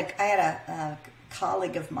 I had a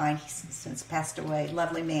colleague of mine. He's since passed away.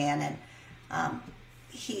 Lovely man, and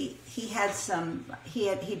he'd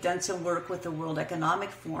done some work with the World Economic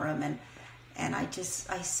Forum, and I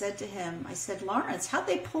said to him, I said, Lawrence, how'd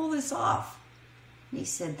they pull this off? And he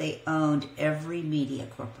said they owned every media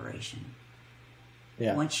corporation.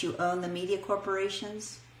 Yeah. Once you own the media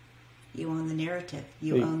corporations, you own the narrative.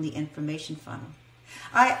 You own the information funnel.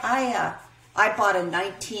 I bought a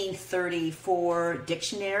 1934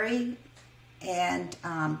 dictionary, and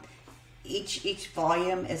each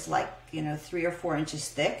volume is like 3 or 4 inches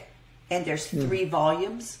thick, and there's 3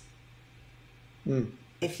 volumes.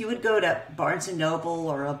 If you would go to Barnes and Noble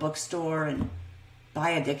or a bookstore and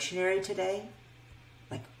buy a dictionary today,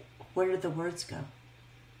 like, where did the words go?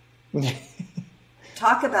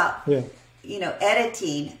 Talk about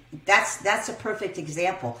editing. That's a perfect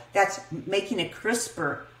example. That's making it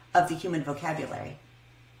crisper of the human vocabulary.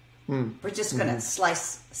 We're just going to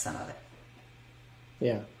slice some of it.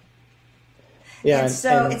 Yeah. And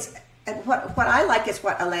so what I like is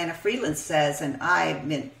what Alana Freeland says, and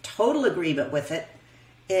I'm in total agreement with it,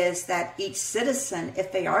 is that each citizen,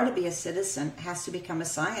 if they are to be a citizen, has to become a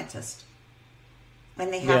scientist.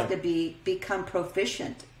 And they have to become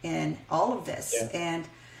proficient in all of this. Yeah. And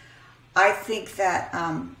I think that,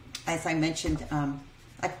 as I mentioned,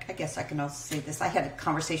 I guess I can also say this. I had a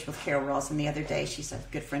conversation with Carol Rosen the other day. She's a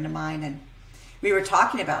good friend of mine, and we were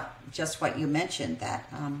talking about just what you mentioned, that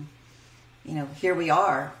here we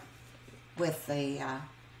are with the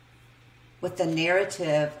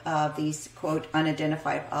narrative of these quote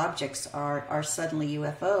unidentified objects are suddenly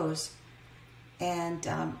UFOs, and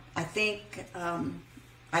I think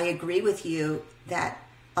I agree with you that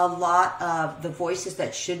a lot of the voices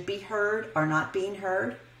that should be heard are not being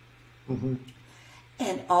heard.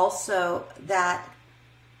 And also that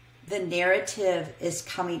the narrative is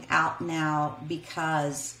coming out now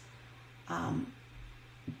because of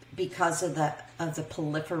the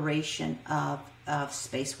proliferation of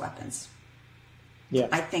space weapons. Yeah.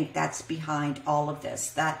 I think that's behind all of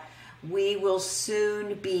this, that we will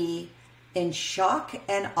soon be in shock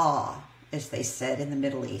and awe, as they said in the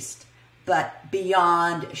Middle East, but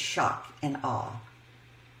beyond shock and awe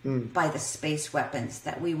by the space weapons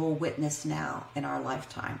that we will witness now in our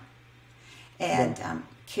lifetime. And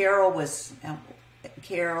Carol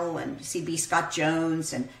and C.B. Scott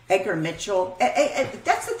Jones and Edgar Mitchell.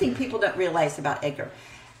 That's the thing people don't realize about Edgar.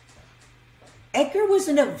 Edgar was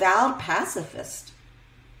an avowed pacifist.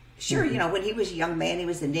 Sure, when he was a young man, he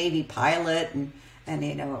was a Navy pilot and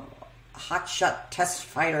a hotshot test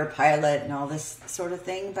fighter pilot and all this sort of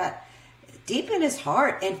thing. But deep in his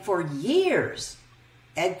heart, and for years,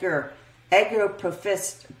 Edgar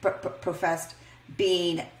professed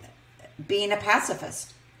being a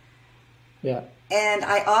pacifist. Yeah. And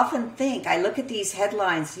I often think, I look at these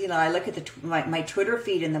headlines, I look at my Twitter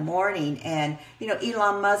feed in the morning, and,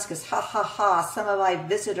 Elon Musk is, ha, ha, ha, some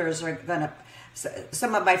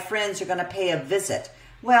of my friends are going to pay a visit.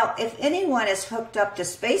 Well, if anyone is hooked up to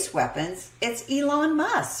space weapons, it's Elon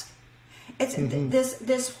Musk. It's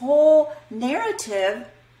this whole narrative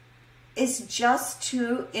is just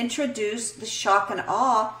to introduce the shock and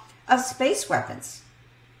awe of space weapons.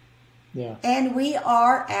 Yeah. And we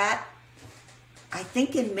are at, I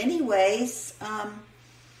think in many ways,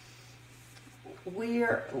 we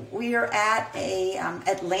are at a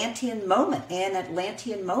Atlantean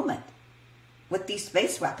moment with these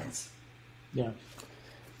space weapons. Yeah.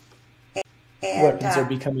 And, weapons are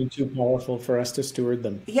becoming too powerful for us to steward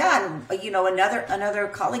them. Yeah, and another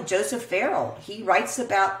colleague, Joseph Farrell, he writes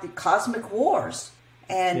about the cosmic wars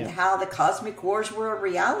and how the cosmic wars were a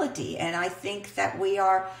reality. And I think that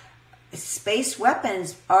space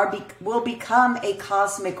weapons will become a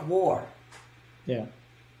cosmic war. Yeah.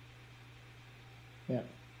 Yeah.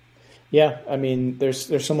 Yeah. I mean,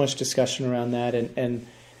 there's so much discussion around that, and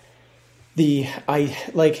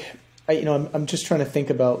I'm just trying to think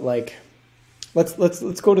about, like,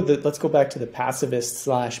 let's go back to the pacifist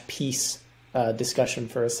 / peace discussion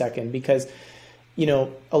for a second, because,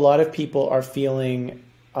 a lot of people are feeling,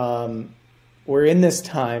 we're in this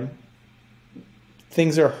time,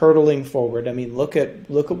 things are hurtling forward. I mean, look at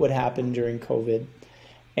what happened during COVID,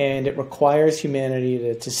 and it requires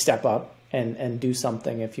humanity to step up and do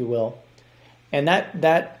something, if you will. And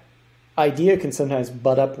that idea can sometimes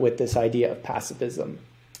butt up with this idea of pacifism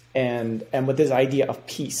and with this idea of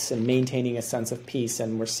peace and maintaining a sense of peace.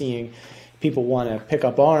 And we're seeing people want to pick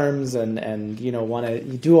up arms and want to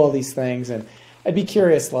do all these things. And I'd be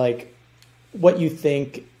curious, like, what you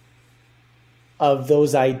think of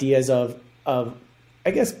those ideas of I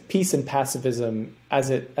guess peace and pacifism as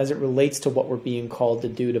it relates to what we're being called to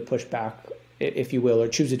do, to push back, if you will, or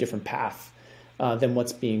choose a different path than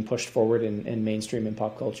what's being pushed forward in mainstream and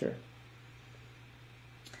pop culture.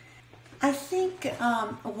 I think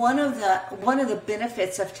one of the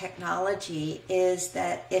benefits of technology is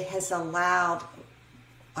that it has allowed,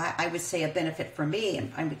 I would say a benefit for me,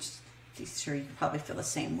 and I'm sure you probably feel the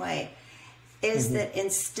same way, is that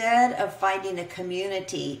instead of finding a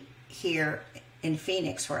community here in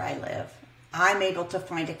Phoenix where I live, I'm able to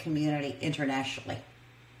find a community internationally.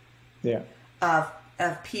 Yeah. Of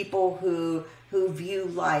people who view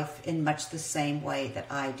life in much the same way that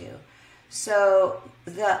I do. So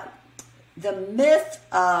the myth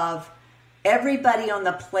of everybody on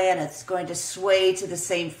the planet's going to sway to the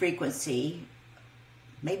same frequency,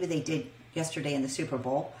 maybe they did yesterday in the Super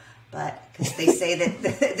Bowl, but because they say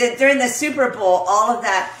that during the Super Bowl, all of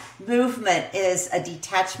that movement is a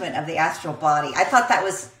detachment of the astral body. I thought that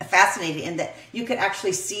was fascinating, in that you could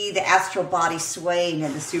actually see the astral body swaying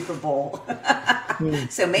in the Super Bowl.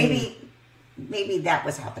 So maybe that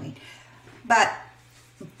was happening. But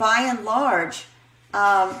by and large,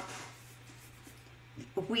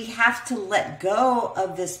 we have to let go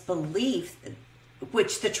of this belief,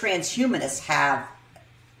 which the transhumanists have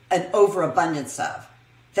an overabundance of,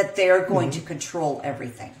 that they're going to control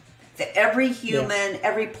everything. That every human,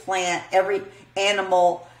 every plant, every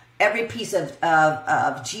animal, every piece of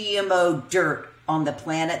GMO dirt on the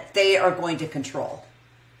planet, they are going to control.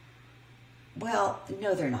 Well,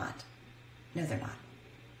 no, they're not. No, they're not.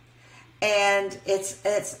 And it's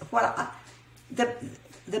what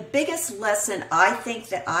the biggest lesson I think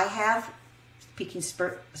that I have, speaking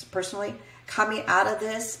personally, coming out of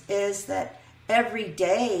this, is that every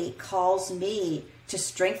day calls me to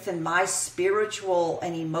strengthen my spiritual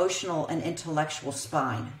and emotional and intellectual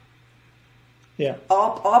spine. Yeah.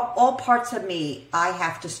 All parts of me I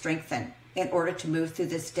have to strengthen in order to move through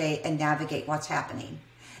this day and navigate what's happening.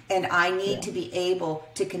 And I need to be able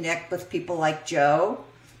to connect with people like Joe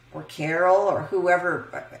or Carol or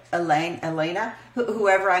whoever, Elena,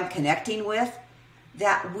 whoever I'm connecting with,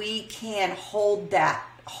 that we can hold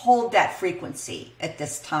that frequency at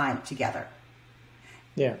this time together.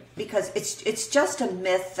 Yeah, because it's just a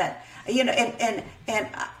myth that,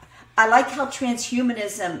 and I like how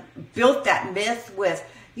transhumanism built that myth with,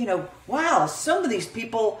 wow, some of these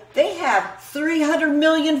people, they have 300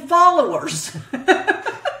 million followers.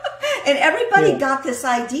 And everybody got this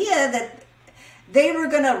idea that they were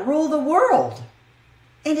going to rule the world.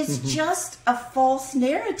 And it's just a false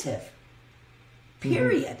narrative,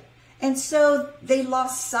 period. And so they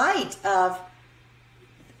lost sight of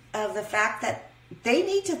the fact that they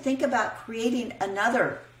need to think about creating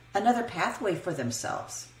another pathway for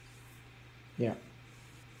themselves. Yeah.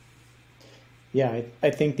 Yeah, I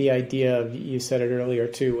think the idea of, you said it earlier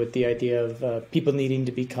too, with the idea of people needing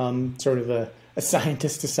to become sort of a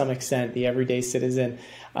scientist to some extent, the everyday citizen.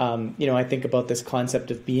 I think about this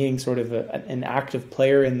concept of being sort of an active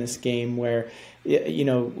player in this game, where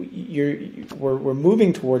we're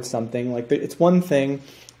moving towards something. Like, it's one thing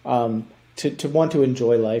to want to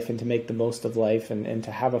enjoy life and to make the most of life and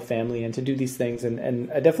to have a family and to do these things. And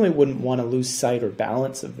I definitely wouldn't want to lose sight or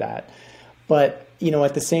balance of that. But,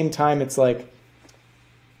 at the same time, it's like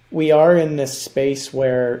we are in this space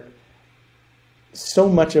where so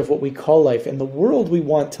much of what we call life and the world we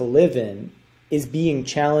want to live in is being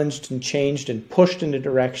challenged and changed and pushed in a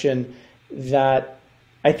direction that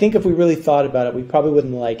I think if we really thought about it, we probably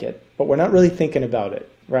wouldn't like it. But we're not really thinking about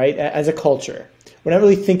it, right? As a culture. We're not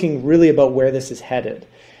really thinking really about where this is headed.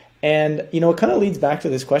 And, it kind of leads back to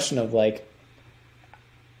this question of, like,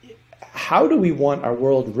 how do we want our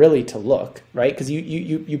world really to look, right? Because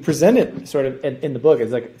you present it sort of in the book.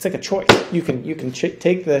 It's like a choice. You can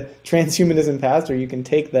take the transhumanism path, or you can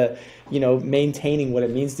take the, maintaining what it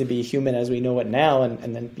means to be human as we know it now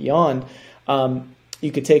and then beyond.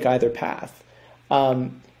 You could take either path.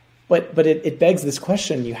 But it begs this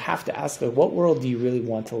question you have to ask, like, what world do you really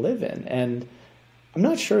want to live in? And I'm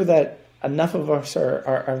not sure that enough of us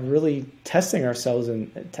are really testing ourselves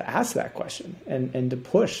to ask that question and to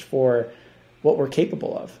push for what we're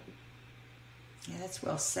capable of. Yeah, that's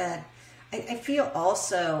well said. I feel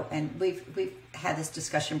also, and we've had this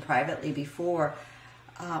discussion privately before,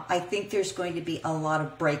 I think there's going to be a lot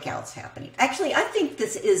of breakouts happening. Actually, I think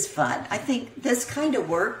this is fun. I think this kind of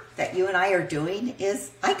work that you and I are doing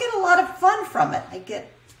I get a lot of fun from it. I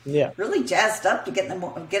get really jazzed up to get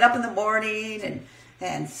up in the morning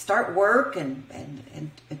and start work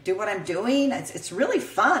and do what I'm doing. It's really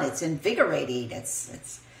fun. It's invigorating.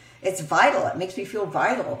 It's vital. It makes me feel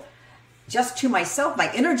vital. Just to myself,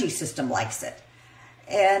 my energy system likes it.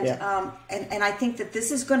 And I think that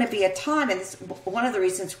this is going to be a time, and it's one of the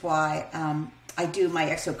reasons why I do my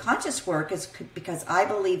exoconscious work is because I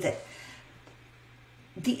believe that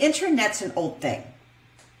the internet's an old thing.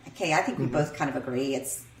 Okay, I think we both kind of agree.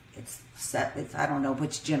 It's set. I don't know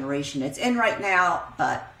which generation it's in right now,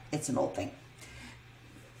 but it's an old thing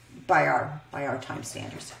by our time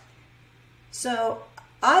standards. So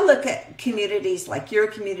I look at communities like your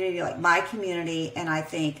community, like my community, and I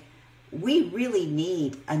think we really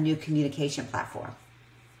need a new communication platform.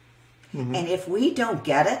 Mm-hmm. And if we don't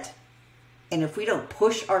get it, and if we don't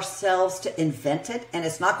push ourselves to invent it, and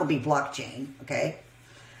it's not going to be blockchain, okay?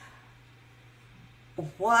 It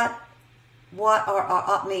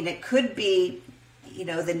could be,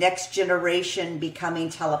 the next generation becoming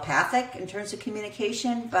telepathic in terms of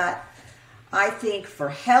communication, but I think for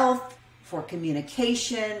health, for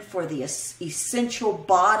communication, for the essential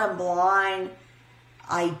bottom line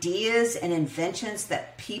ideas and inventions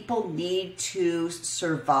that people need to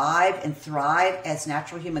survive and thrive as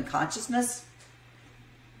natural human consciousness,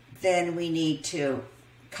 then we need to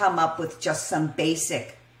come up with just some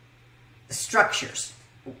basic structures.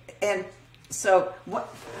 And so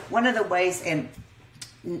one of the ways, and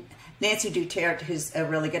Nancy Duterte, who's a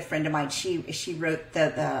really good friend of mine, she wrote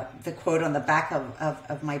the quote on the back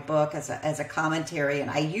of my book as a commentary,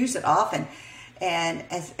 and I use it often. And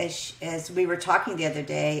as we were talking the other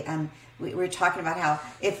day, we were talking about how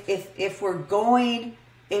if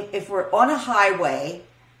we're on a highway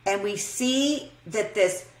and we see that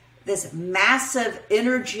this massive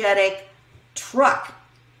energetic truck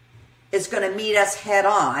is going to meet us head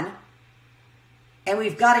on, and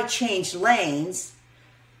we've got to change lanes,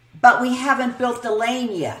 but we haven't built the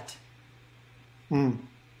lane yet.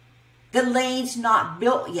 The lane's not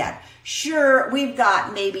built yet. Sure, we've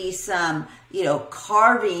got maybe some,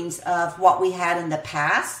 carvings of what we had in the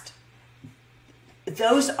past.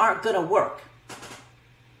 Those aren't going to work.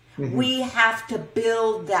 Mm-hmm. We have to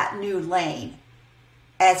build that new lane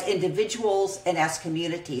as individuals and as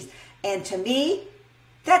communities. And to me,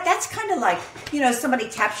 that's kind of like, somebody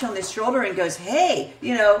taps you on the shoulder and goes, hey,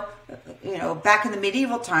 back in the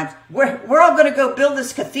medieval times, we're all going to go build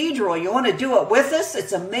this cathedral. You want to do it with us?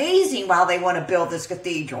 It's amazing how they want to build this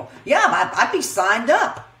cathedral. Yeah, I'd be signed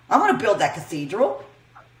up. I want to build that cathedral.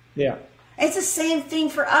 Yeah. It's the same thing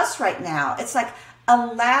for us right now. It's like,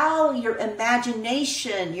 allow your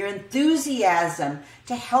imagination, your enthusiasm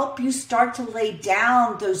to help you start to lay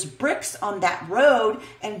down those bricks on that road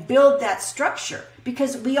and build that structure.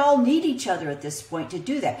 Because we all need each other at this point to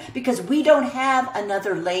do that. Because we don't have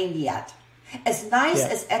another lane yet. As nice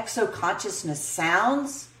as exoconsciousness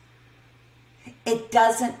sounds, it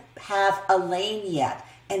doesn't have a lane yet.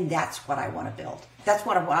 And that's what I want to build. That's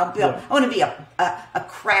what I want to build. Yeah. I want to be a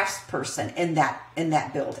craftsperson in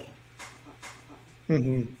that building.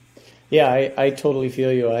 Mm-hmm. Yeah, I totally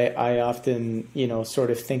feel you. I often,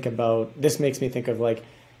 sort of think about, this makes me think of like,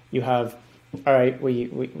 you have, all right,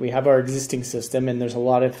 we have our existing system, and there's a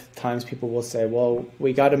lot of times people will say, well,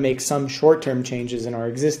 we got to make some short-term changes in our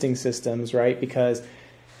existing systems, right? Because,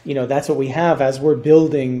 that's what we have as we're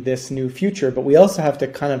building this new future, but we also have to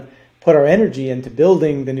kind of put our energy into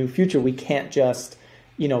building the new future. We can't just,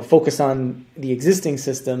 focus on the existing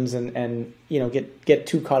systems and get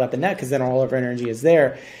too caught up in that, because then all of our energy is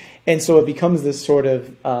there. And so it becomes this sort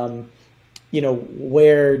of,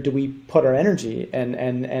 where do we put our energy, and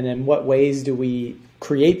in what ways do we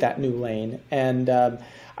create that new lane? And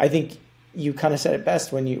I think you kind of said it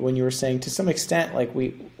best when you were saying, to some extent, like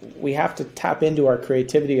we have to tap into our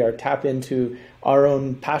creativity, or tap into our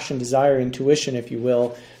own passion, desire, intuition, if you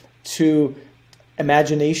will, to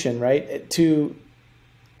imagination, right? To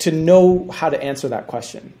to know how to answer that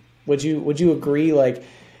question. Would you agree, like,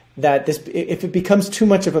 that this, if it becomes too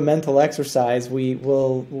much of a mental exercise,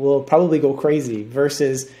 we'll probably go crazy,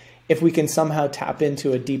 versus if we can somehow tap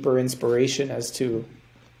into a deeper inspiration as to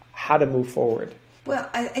how to move forward? Well,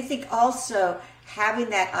 I think also having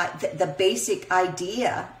that the basic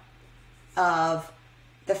idea of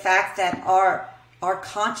the fact that our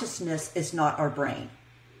consciousness is not our brain.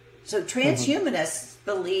 So transhumanists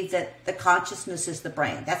believe that the consciousness is the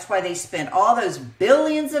brain. That's why they spend all those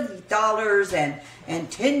billions of dollars and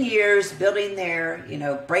 10 years building their,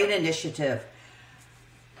 brain initiative.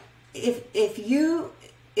 If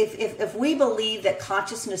we believe that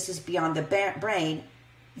consciousness is beyond the brain,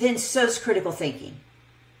 then so's critical thinking,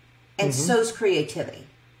 and so's creativity.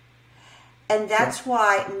 And that's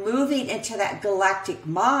why moving into that galactic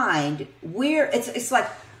mind, it's like,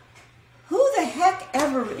 who the heck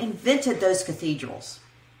ever invented those cathedrals?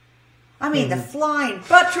 I mean, the flying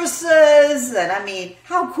buttresses, and I mean,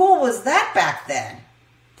 how cool was that back then?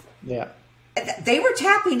 Yeah. They were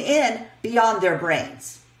tapping in beyond their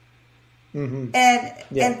brains. And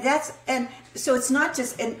so it's not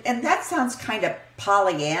just, and that sounds kind of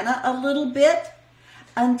Pollyanna a little bit,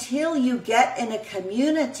 until you get in a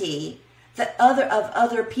community that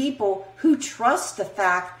other people who trust the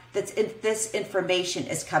fact that this information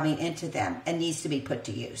is coming into them and needs to be put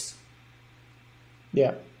to use.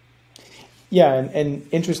 Yeah. Yeah, and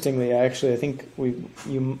interestingly, I think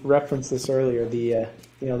you referenced this earlier, the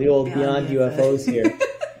old Beyond UFOs here.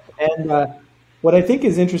 And what I think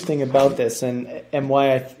is interesting about this, and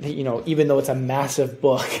why even though it's a massive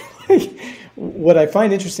book, what I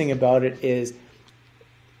find interesting about it is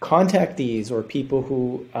contactees, or people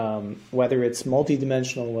who, whether it's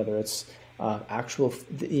multidimensional, whether it's actual,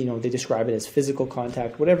 they describe it as physical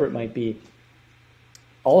contact, whatever it might be,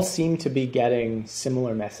 all seem to be getting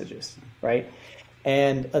similar messages, right?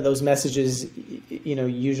 And those messages,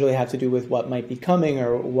 usually have to do with what might be coming,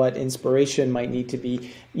 or what inspiration might need to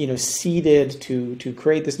be, seeded to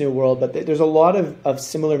create this new world. But there's a lot of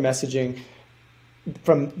similar messaging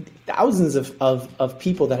from thousands of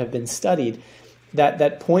people that have been studied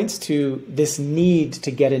that points to this need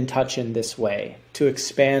to get in touch in this way, to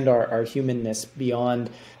expand our humanness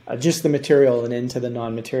beyond just the material and into the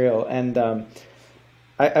non-material. And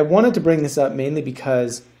I wanted to bring this up mainly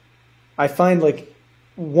because I find, like,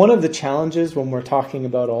 one of the challenges when we're talking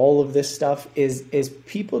about all of this stuff is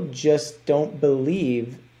people just don't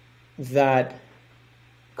believe that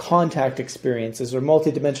contact experiences or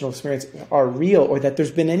multidimensional experiences are real, or that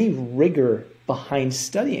there's been any rigor behind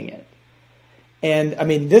studying it. And I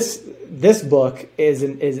mean, this book is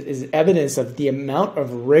evidence of the amount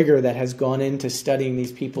of rigor that has gone into studying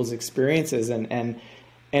these people's experiences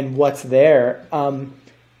and what's there.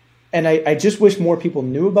 And I just wish more people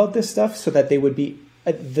knew about this stuff, so that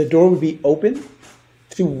the door would be open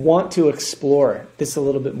to want to explore this a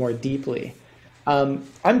little bit more deeply.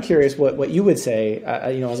 I'm curious what you would say,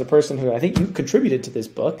 as a person who, I think you contributed to this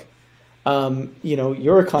book.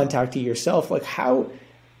 You're a contactee yourself. Like, how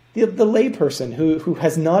the layperson who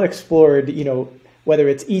has not explored, whether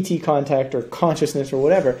it's ET contact or consciousness or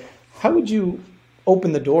whatever, how would you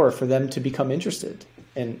open the door for them to become interested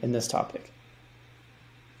in this topic?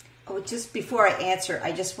 Oh, just before I answer,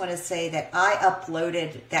 I just want to say that I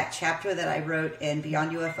uploaded that chapter that I wrote in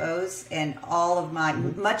Beyond UFOs and all of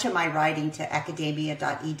much of my writing to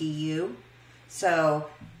academia.edu. So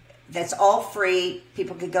that's all free.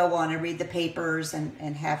 People could go on and read the papers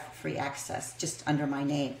and have free access just under my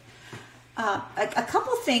name. A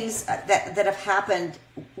couple things that have happened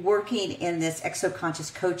working in this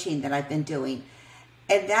exoconscious coaching that I've been doing.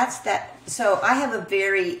 And that's that. So I have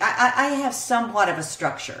I have somewhat of a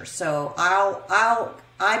structure. So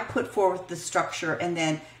I put forth the structure, and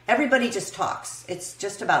then everybody just talks. It's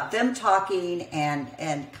just about them talking and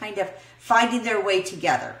kind of finding their way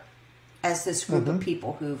together as this group of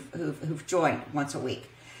people who've joined once a week.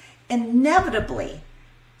 Inevitably,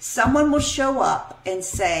 someone will show up and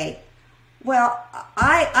say, "Well,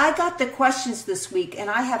 I got the questions this week, and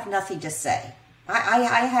I have nothing to say.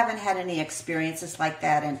 I haven't had any experiences like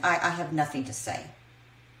that, and I have nothing to say."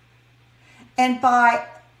 And by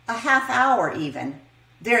a half hour even,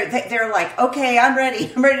 they're like, "Okay, I'm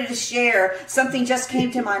ready. I'm ready to share. Something just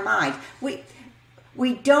came to my mind."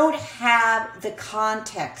 We don't have the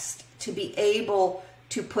context to be able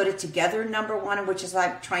to put it together, number one, which is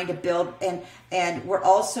I'm trying to build. And we're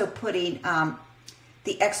also putting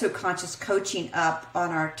the Exoconscious coaching up on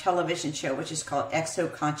our television show, which is called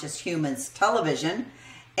Exoconscious Humans Television.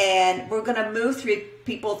 And we're going to move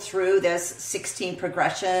people through this 16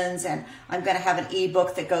 progressions, and I'm going to have an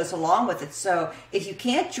ebook that goes along with it. So if you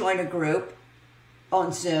can't join a group,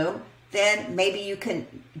 on Zoom, then maybe you can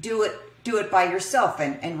do it by yourself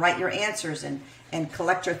and write your answers and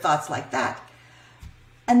collect your thoughts like that.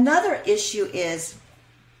 Another issue is,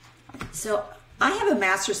 so I have a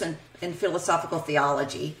master's in philosophical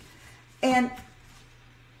theology, and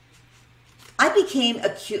I became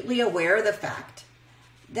acutely aware of the fact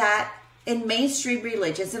that in mainstream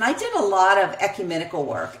religions, and I did a lot of ecumenical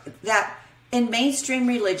work, that in mainstream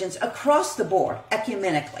religions across the board,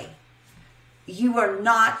 ecumenically, you are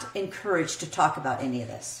not encouraged to talk about any of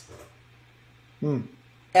this.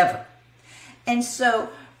 Ever. And so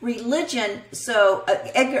religion,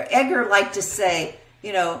 Edgar liked to say,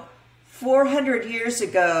 400 years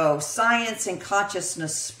ago, science and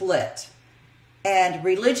consciousness split. And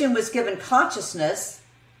religion was given consciousness,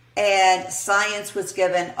 and science was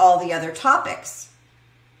given all the other topics.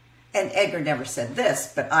 And Edgar never said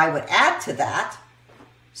this, but I would add to that.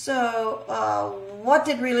 So what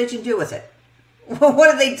did religion do with it?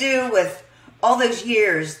 What did they do with all those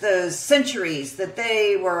years, those centuries that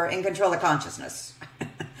they were in control of consciousness?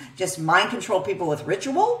 Just mind control people with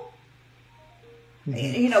ritual?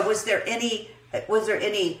 Was there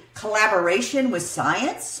any collaboration with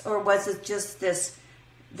science, or was it just this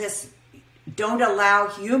don't allow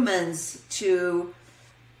humans to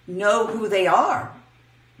know who they are,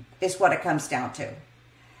 is what it comes down to.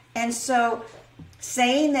 And so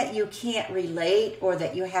saying that you can't relate or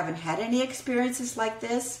that you haven't had any experiences like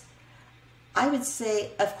this, I would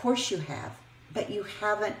say, of course you have, but you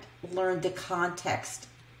haven't learned the context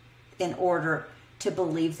in order to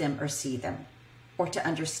believe them or see them or to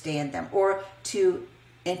understand them or to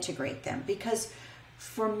integrate them. Because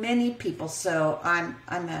for many people, so I'm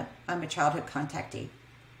a childhood contactee.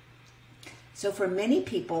 So for many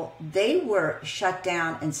people, they were shut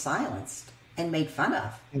down and silenced and made fun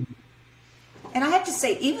of. And I have to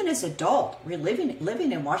say, even as an adult,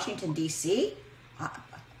 living in Washington, D.C.,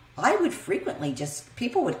 I would frequently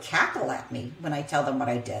people would cackle at me when I tell them what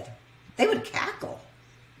I did. They would cackle.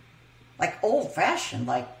 Like old-fashioned,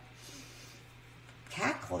 like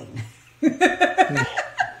cackling.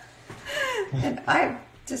 And I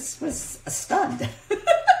just was stunned.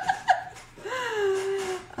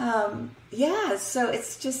 So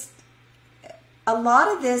it's just, a lot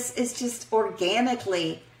of this is just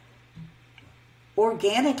organically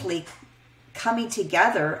coming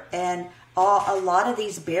together, and a lot of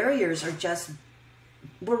these barriers are just,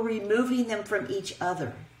 we're removing them from each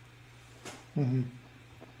other. That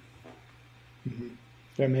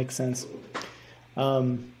makes sense.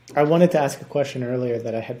 I wanted to ask a question earlier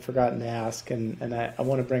that I had forgotten to ask, and I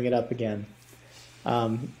want to bring it up again.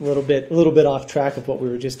 A little bit off track of what we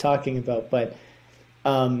were just talking about, but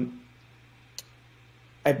I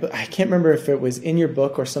can't remember if it was in your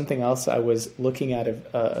book or something else I was looking at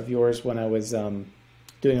of yours when I was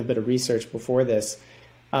doing a bit of research before this.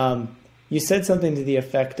 You said something to the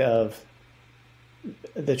effect of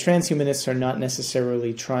the transhumanists are not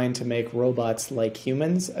necessarily trying to make robots like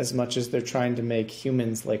humans as much as they're trying to make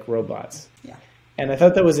humans like robots. Yeah. And I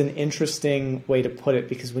thought that was an interesting way to put it,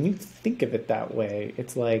 because when you think of it that way,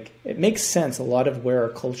 it's like, it makes sense a lot of where our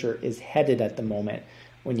culture is headed at the moment.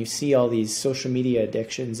 When you see all these social media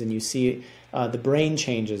addictions and you see the brain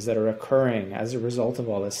changes that are occurring as a result of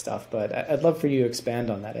all this stuff. But I'd love for you to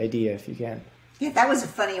expand on that idea if you can. Yeah, that was a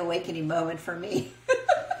funny awakening moment for me.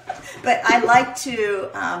 But I like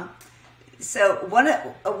to, so one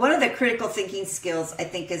of the critical thinking skills I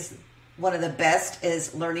think is one of the best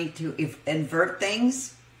is learning to invert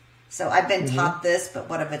things. So I've been taught this, but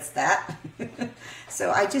what if it's that?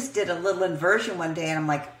 So I just did a little inversion one day and I'm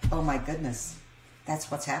like, oh my goodness, that's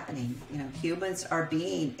what's happening. Humans are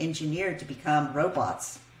being engineered to become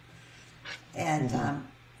robots. And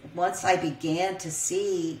once I began to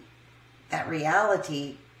see that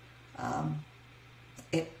reality,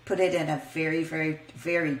 it put it in a very, very,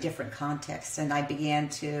 very different context. And I began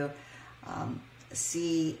to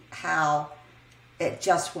see how it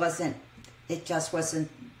just wasn't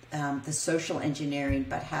the social engineering,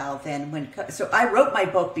 but how then so I wrote my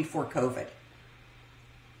book before COVID.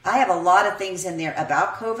 I have a lot of things in there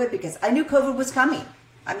about COVID because I knew COVID was coming.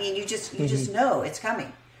 I mean, you just know it's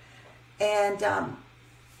coming. And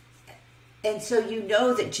so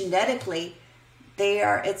that genetically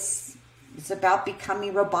it's about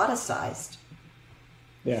becoming roboticized.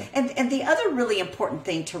 Yeah. And the other really important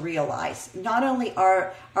thing to realize, not only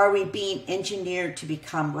are we being engineered to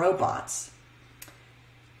become robots,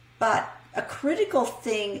 but a critical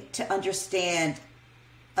thing to understand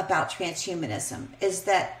about transhumanism is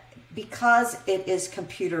that because it is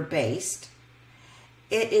computer-based,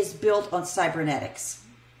 it is built on cybernetics.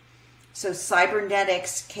 So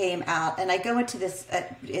cybernetics came out, and I go into this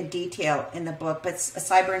in detail in the book, but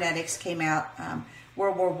cybernetics came out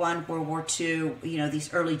World War I, World War II,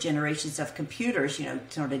 these early generations of computers,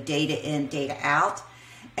 sort of data in, data out.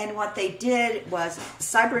 And what they did was,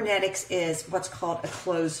 cybernetics is what's called a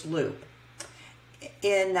closed loop.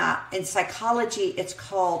 In psychology, it's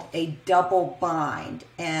called a double bind.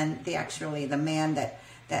 And the man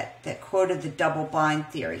that quoted the double bind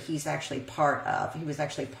theory, he was actually part of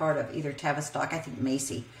either Tavistock, I think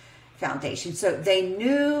Macy Foundation. So they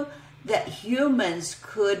knew that humans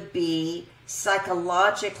could be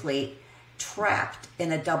psychologically trapped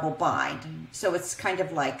in a double bind. So it's kind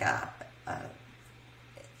of like a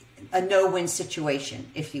no-win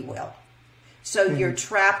situation, if you will. So you're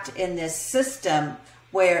trapped in this system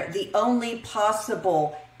where the only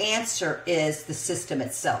possible answer is the system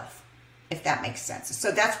itself, if that makes sense.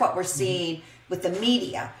 So that's what we're seeing with the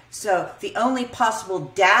media. So the only possible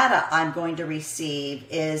data I'm going to receive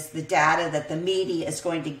is the data that the media is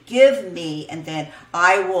going to give me, and then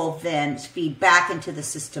I will then feed back into the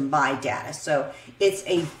system my data. So it's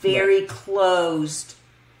a very closed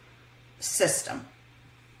system.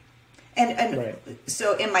 And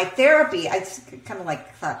so in my therapy, I kind of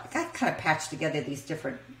thought, I kind of patched together these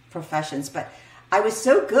different professions, but I was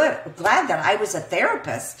so glad that I was a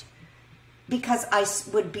therapist, because I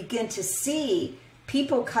would begin to see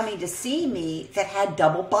people coming to see me that had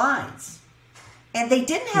double binds. And they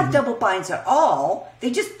didn't have double binds at all.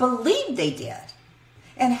 They just believed they did.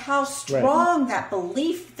 And how strong that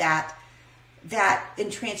belief that in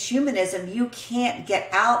transhumanism, you can't get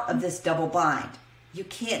out of this double bind. You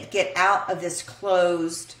can't get out of this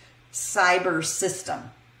closed cyber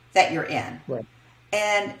system that you're in. Right.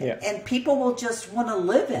 And people will just want to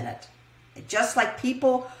live in it. Just like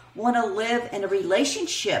people want to live in a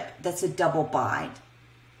relationship that's a double bind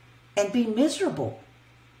and be miserable.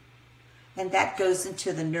 And that goes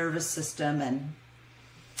into the nervous system and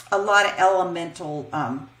a lot of elementary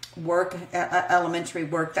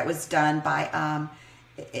work that was done by,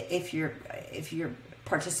 if your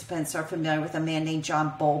participants are familiar with a man named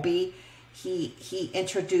John Bowlby, he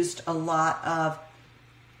introduced a lot of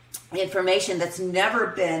information that's never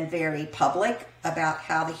been very public about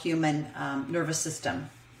how the human nervous system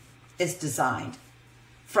is designed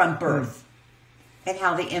from birth, and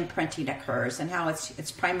how the imprinting occurs, and how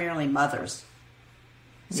it's primarily mothers.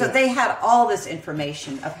 So they had all this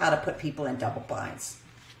information of how to put people in double binds.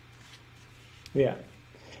 Yeah,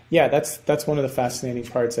 that's one of the fascinating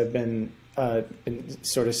parts I've been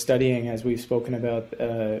sort of studying, as we've spoken about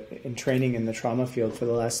in training in the trauma field for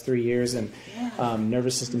the last 3 years, and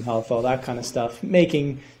nervous system health, all that kind of stuff,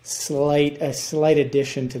 making a slight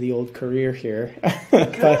addition to the old career here.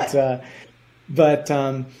 but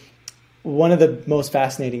one of the most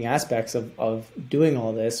fascinating aspects of doing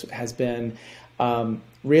all this has been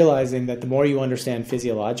realizing that the more you understand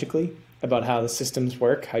physiologically about how the systems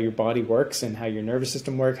work, how your body works, and how your nervous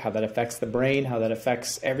system works, how that affects the brain, how that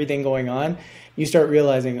affects everything going on, you start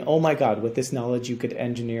realizing, oh my God, with this knowledge you could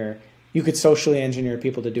socially engineer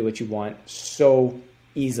people to do what you want so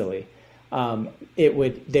easily.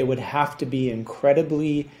 They would have to be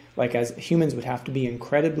incredibly, as humans would have to be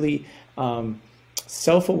incredibly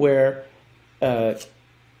self-aware,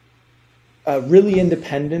 really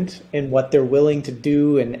independent in what they're willing to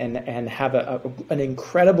do, and have an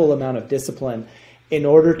incredible amount of discipline in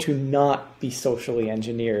order to not be socially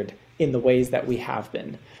engineered in the ways that we have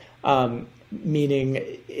been. Meaning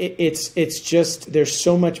it's just, there's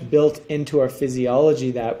so much built into our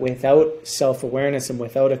physiology that without self-awareness and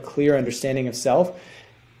without a clear understanding of self,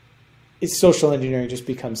 social engineering just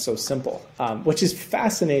becomes so simple, which is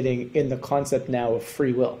fascinating in the concept now of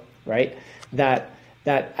free will, right? That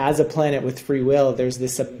as a planet with free will, there's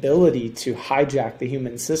this ability to hijack the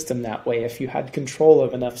human system that way if you had control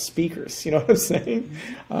of enough speakers. You know what I'm saying?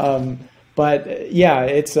 But yeah,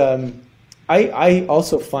 it's I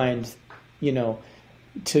also find,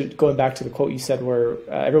 going back to the quote you said where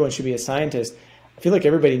everyone should be a scientist, I feel like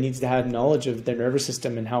everybody needs to have knowledge of their nervous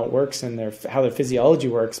system and how it works and how their physiology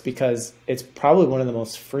works, because it's probably one of the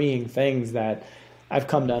most freeing things that I've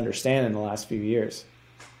come to understand in the last few years.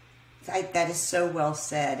 That is so well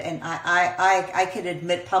said. And I can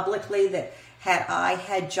admit publicly that had I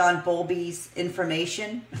had John Bowlby's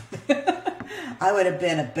information, I would have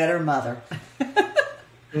been a better mother.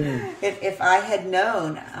 If I had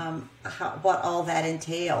known what all that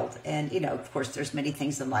entailed. And, of course, there's many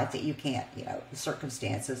things in life that you can't,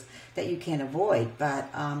 circumstances that you can't avoid. But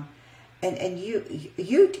and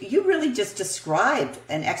you really just described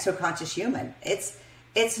an exoconscious human. It's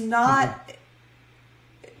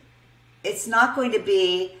not going to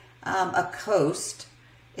be a coast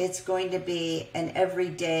It's going to be an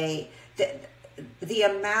everyday, the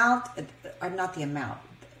amount, or not the amount,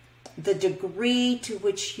 the degree to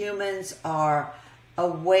which humans are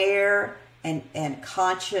aware and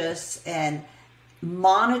conscious and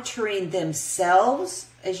monitoring themselves,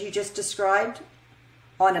 as you just described,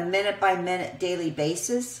 on a minute-by-minute daily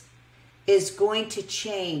basis, is going to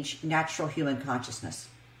change natural human consciousness.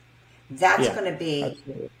 That's going to be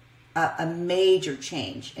a major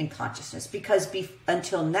change in consciousness, because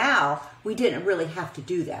until now, we didn't really have to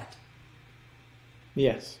do that.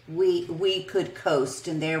 Yes. We could coast,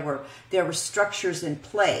 and there were structures in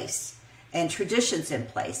place and traditions in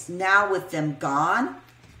place. Now with them gone,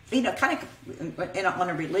 kind of on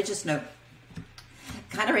a religious note,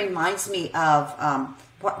 kind of reminds me of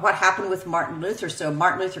what happened with Martin Luther. So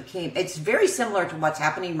Martin Luther came, it's very similar to what's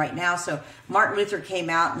happening right now. So Martin Luther came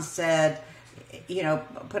out and said,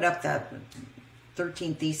 put up the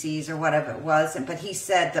 13 Theses or whatever it was. But he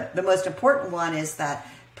said the most important one is that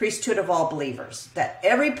priesthood of all believers, that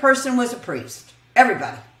every person was a priest,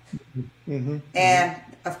 everybody. Mm-hmm. And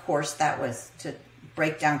of course, that was to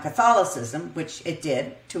break down Catholicism, which it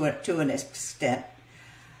did to an extent.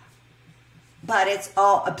 But it's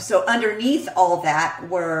all, so underneath all that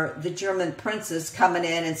were the German princes coming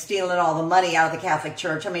in and stealing all the money out of the Catholic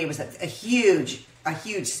Church. I mean, it was a huge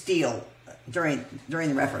steal during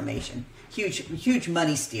the Reformation, huge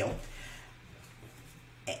money steal.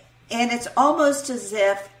 And it's almost as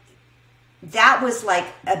if that was like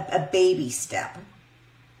a baby step.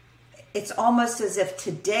 It's almost as if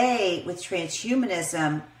today with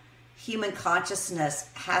transhumanism, human consciousness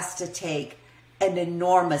has to take an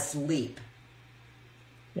enormous leap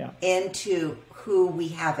into who we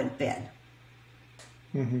haven't been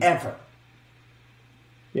ever.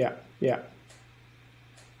 Yeah.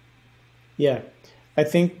 I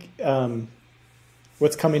think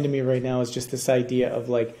what's coming to me right now is just this idea of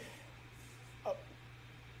like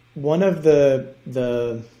one of the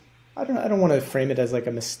I don't want to frame it as like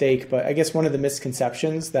a mistake, but I guess one of the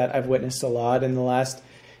misconceptions that I've witnessed a lot in the last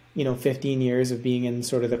 15 years of being in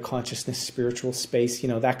sort of the consciousness spiritual space,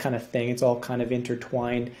 that kind of thing, it's all kind of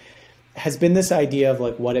intertwined, has been this idea of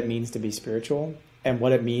like what it means to be spiritual and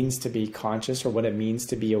what it means to be conscious or what it means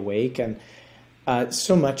to be awake. And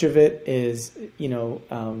so much of it is,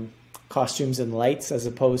 costumes and lights as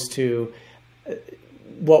opposed to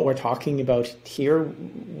what we're talking about here,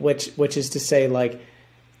 which is to say like,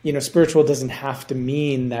 spiritual doesn't have to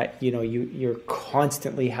mean that, you're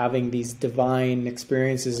constantly having these divine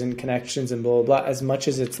experiences and connections and blah, blah, blah, as much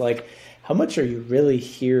as it's like, how much are you really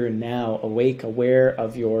here now, awake, aware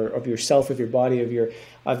of yourself, of your body, of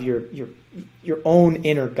your own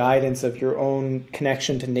inner guidance, of your own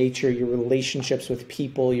connection to nature, your relationships with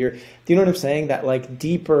people, do you know what I'm saying? That like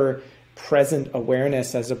deeper present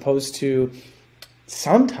awareness, as opposed to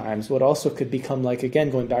sometimes what also could become like, again,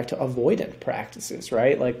 going back to avoidant practices,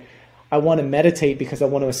 right? Like I want to meditate because I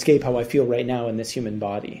want to escape how I feel right now in this human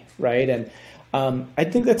body, right? And I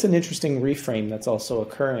think that's an interesting reframe that's also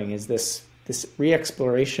occurring, is this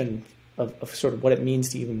re-exploration of sort of what it means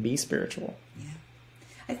to even be spiritual. Yeah.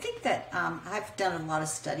 I think that I've done a lot of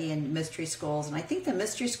study in mystery schools, and I think the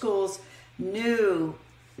mystery schools knew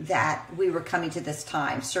that we were coming to this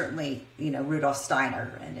time. Certainly, Rudolf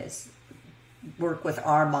Steiner and his work with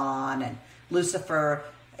Armand and Lucifer,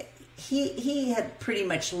 he had pretty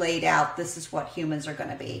much laid out, this is what humans are going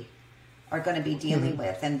to be dealing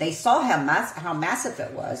with. And they saw how massive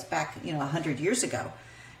it was back 100 years ago.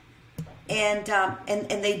 And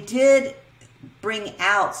they did bring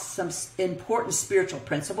out some important spiritual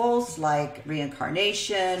principles like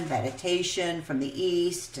reincarnation, meditation from the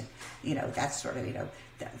East, that's sort of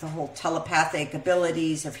the whole telepathic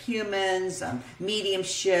abilities of humans,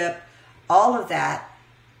 mediumship, all of that.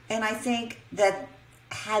 And I think that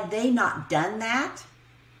had they not done that,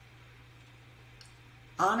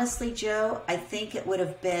 honestly, Joe, I think it would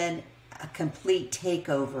have been a complete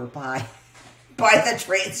takeover by the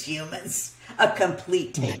transhumans. A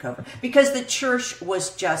complete takeover. Because the church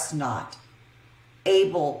was just not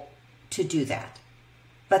able to do that.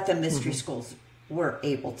 But the mystery schools were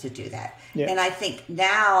able to do that. Yeah. And I think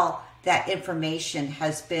now that information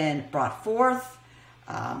has been brought forth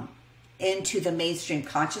into the mainstream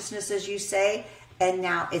consciousness, as you say, and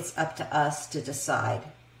now it's up to us to decide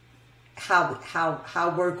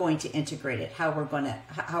how we're going to integrate it, how we're going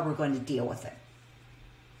to deal with it,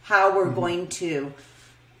 how we're going to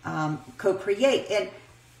co-create,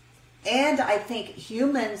 and I think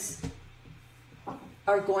humans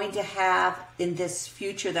are going to have, in this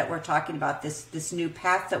future that we're talking about, this new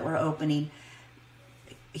path that we're opening,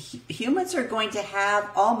 humans are going to have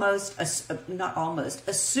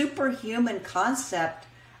a superhuman concept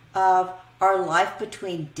of our life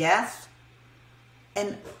between death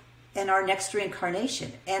and our next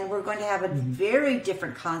reincarnation. And we're going to have a very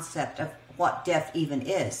different concept of what death even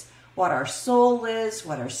is, what our soul is,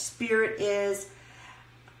 what our spirit is.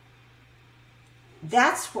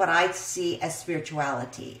 That's what I see as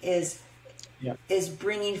spirituality, is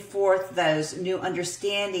bringing forth those new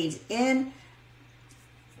understandings in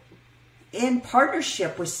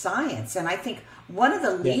partnership with science. And I think one of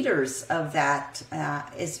the leaders of that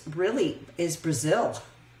is Brazil.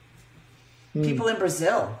 People in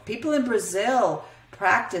Brazil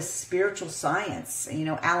practice spiritual science. You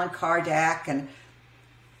know, Allan Kardec and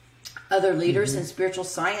other leaders in spiritual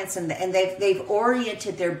science, and they've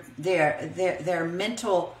oriented their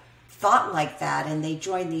mental thought like that, and they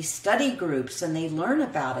join these study groups and they learn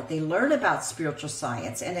about it. They learn about spiritual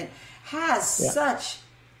science, and it has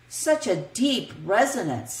such a deep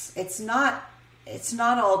resonance. It's not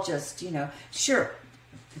all just, you know, sure.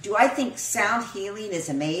 Do I think sound healing is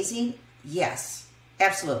amazing? Yes,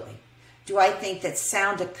 absolutely. Do I think that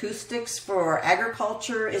sound acoustics for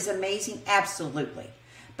agriculture is amazing? Absolutely.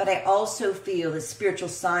 But I also feel that spiritual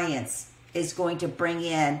science is going to bring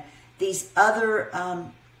in these other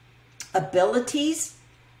abilities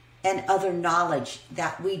and other knowledge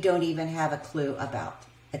that we don't even have a clue about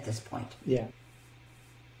at this point. Yeah.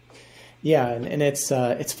 Yeah, and it's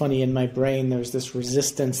funny, in my brain there's this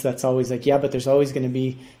resistance that's always like, yeah, but there's always going to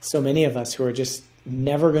be so many of us who are just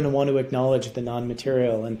never going to want to acknowledge the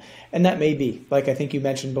non-material, and that may be, like I think you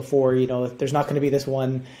mentioned before, you know, there's not going to be this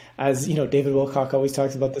one, as you know, David Wilcock always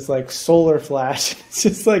talks about, this like solar flash. It's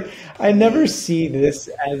just like, I never see this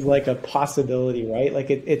as like a possibility, right?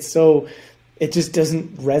 Like it just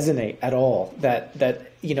doesn't resonate at all,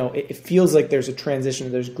 that you know, it feels like there's a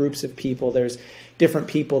transition, there's groups of people, there's different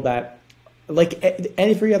people that, like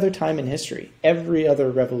every other time in history, every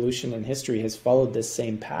other revolution in history has followed this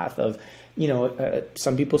same path of, you know,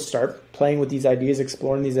 some people start playing with these ideas,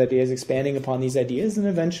 exploring these ideas, expanding upon these ideas, and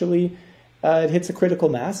eventually it hits a critical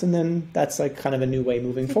mass, and then that's like kind of a new way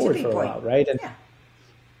moving forward for a while, right? And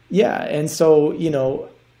and so, you know,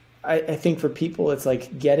 I think for people, it's like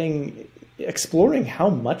exploring how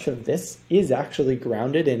much of this is actually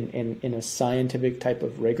grounded in a scientific type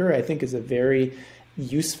of rigor, I think is a very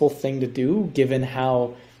useful thing to do, given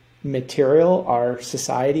how material our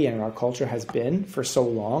society and our culture has been for so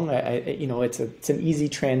long. You know, it's an easy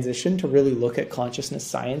transition to really look at consciousness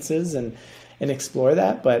sciences and explore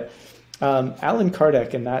that. But Allan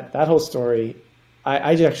Kardec and that whole story,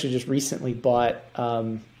 I actually just recently bought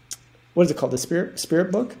what is it called? The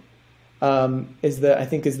Spirit book is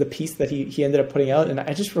the piece that he ended up putting out, and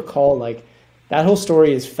I just recall, like, that whole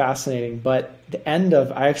story is fascinating. But the end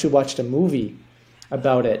of, I actually watched a movie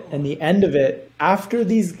about it, and the end of it, after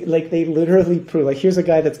these, like, they literally prove, like, here's a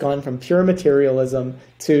guy that's gone from pure materialism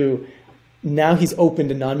to now he's open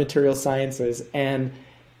to non-material sciences, and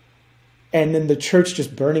then the church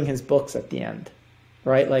just burning his books at the end,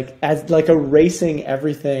 right? Like, as like erasing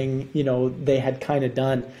everything, you know, they had kind of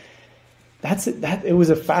done. It was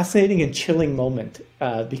a fascinating and chilling moment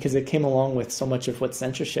because it came along with so much of what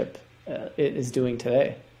censorship is doing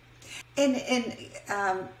today. And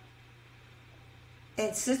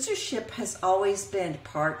censorship has always been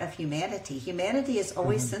part of humanity. Humanity has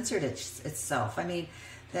always censored itself. I mean,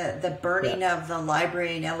 the burning of the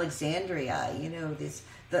library in Alexandria, you know,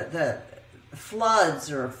 the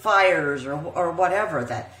floods or fires or whatever.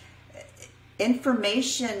 That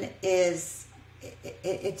information is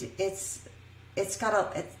it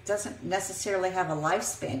doesn't necessarily have a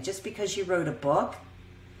lifespan. Just because you wrote a book,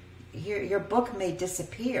 your book may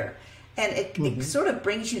disappear. And it sort of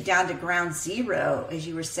brings you down to ground zero, as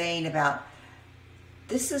you were saying about,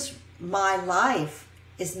 this is my life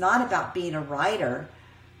is not about being a writer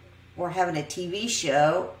or having a TV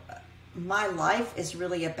show. My life is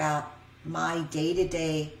really about my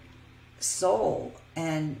day-to-day soul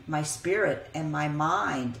and my spirit and my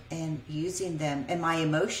mind, and using them, and my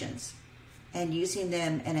emotions, and using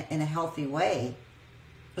them in a healthy way.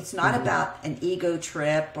 It's not about an ego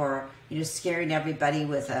trip or, you know, scaring everybody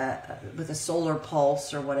with a solar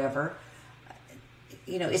pulse or whatever.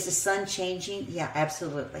 You know, is the sun changing? Yeah,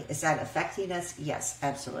 absolutely. Is that affecting us? Yes,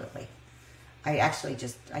 absolutely. I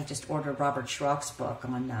just ordered Robert Schrock's book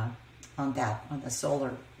on the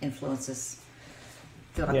solar influences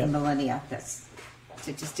throughout the millennia. That's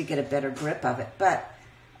just to get a better grip of it. But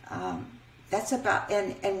that's about,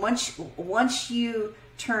 and once you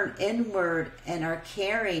turn inward and are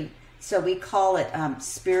caring, so we call it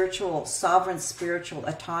sovereign spiritual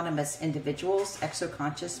autonomous individuals.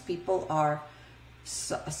 Exoconscious people are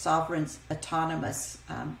sovereign autonomous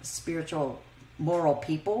spiritual moral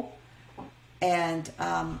people. And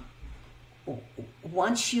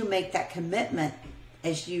once you make that commitment,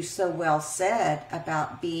 as you so well said,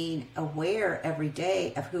 about being aware every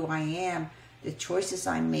day of who I am, the choices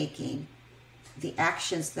I'm making, the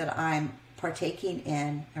actions that I'm partaking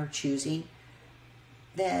in or choosing,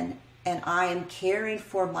 then, and I am caring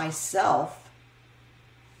for myself,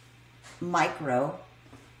 micro,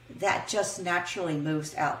 that just naturally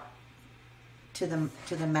moves out to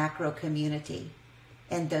the macro community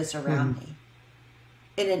and those around me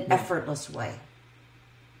in an effortless way.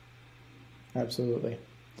 Absolutely.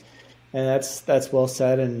 And that's well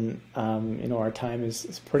said. And, our time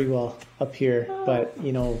is pretty well up here, but,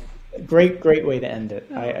 great way to end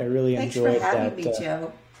it. I really enjoyed that. Thanks for having me,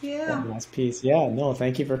 Joe. Yeah. That last piece. Yeah, no,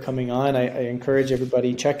 thank you for coming on. I encourage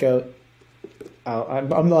everybody, check out,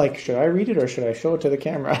 I'm like, should I read it or should I show it to the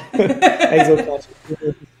camera?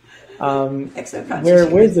 Exoconsciousness.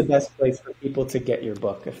 Where's the best place for people to get your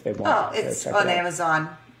book if they want? Oh, it's on Amazon.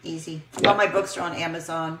 Easy. Yeah. All my books are on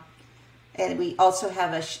Amazon. And we also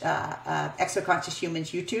have a Exoconscious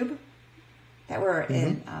Humans YouTube that we're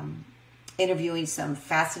interviewing some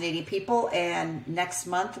fascinating people. And next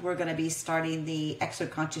month, we're going to be starting the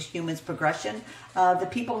Exoconscious Humans progression. The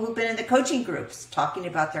people who've been in the coaching groups, talking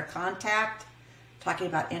about their contact, talking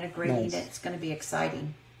about integrating it. It's going to be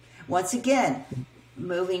exciting. Once again,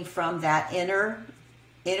 moving from that inner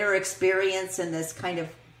experience and this kind of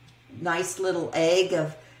nice little egg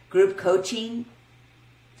of group coaching,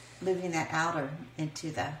 moving that outer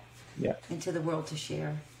into the world to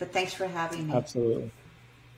share. But thanks for having me. Absolutely.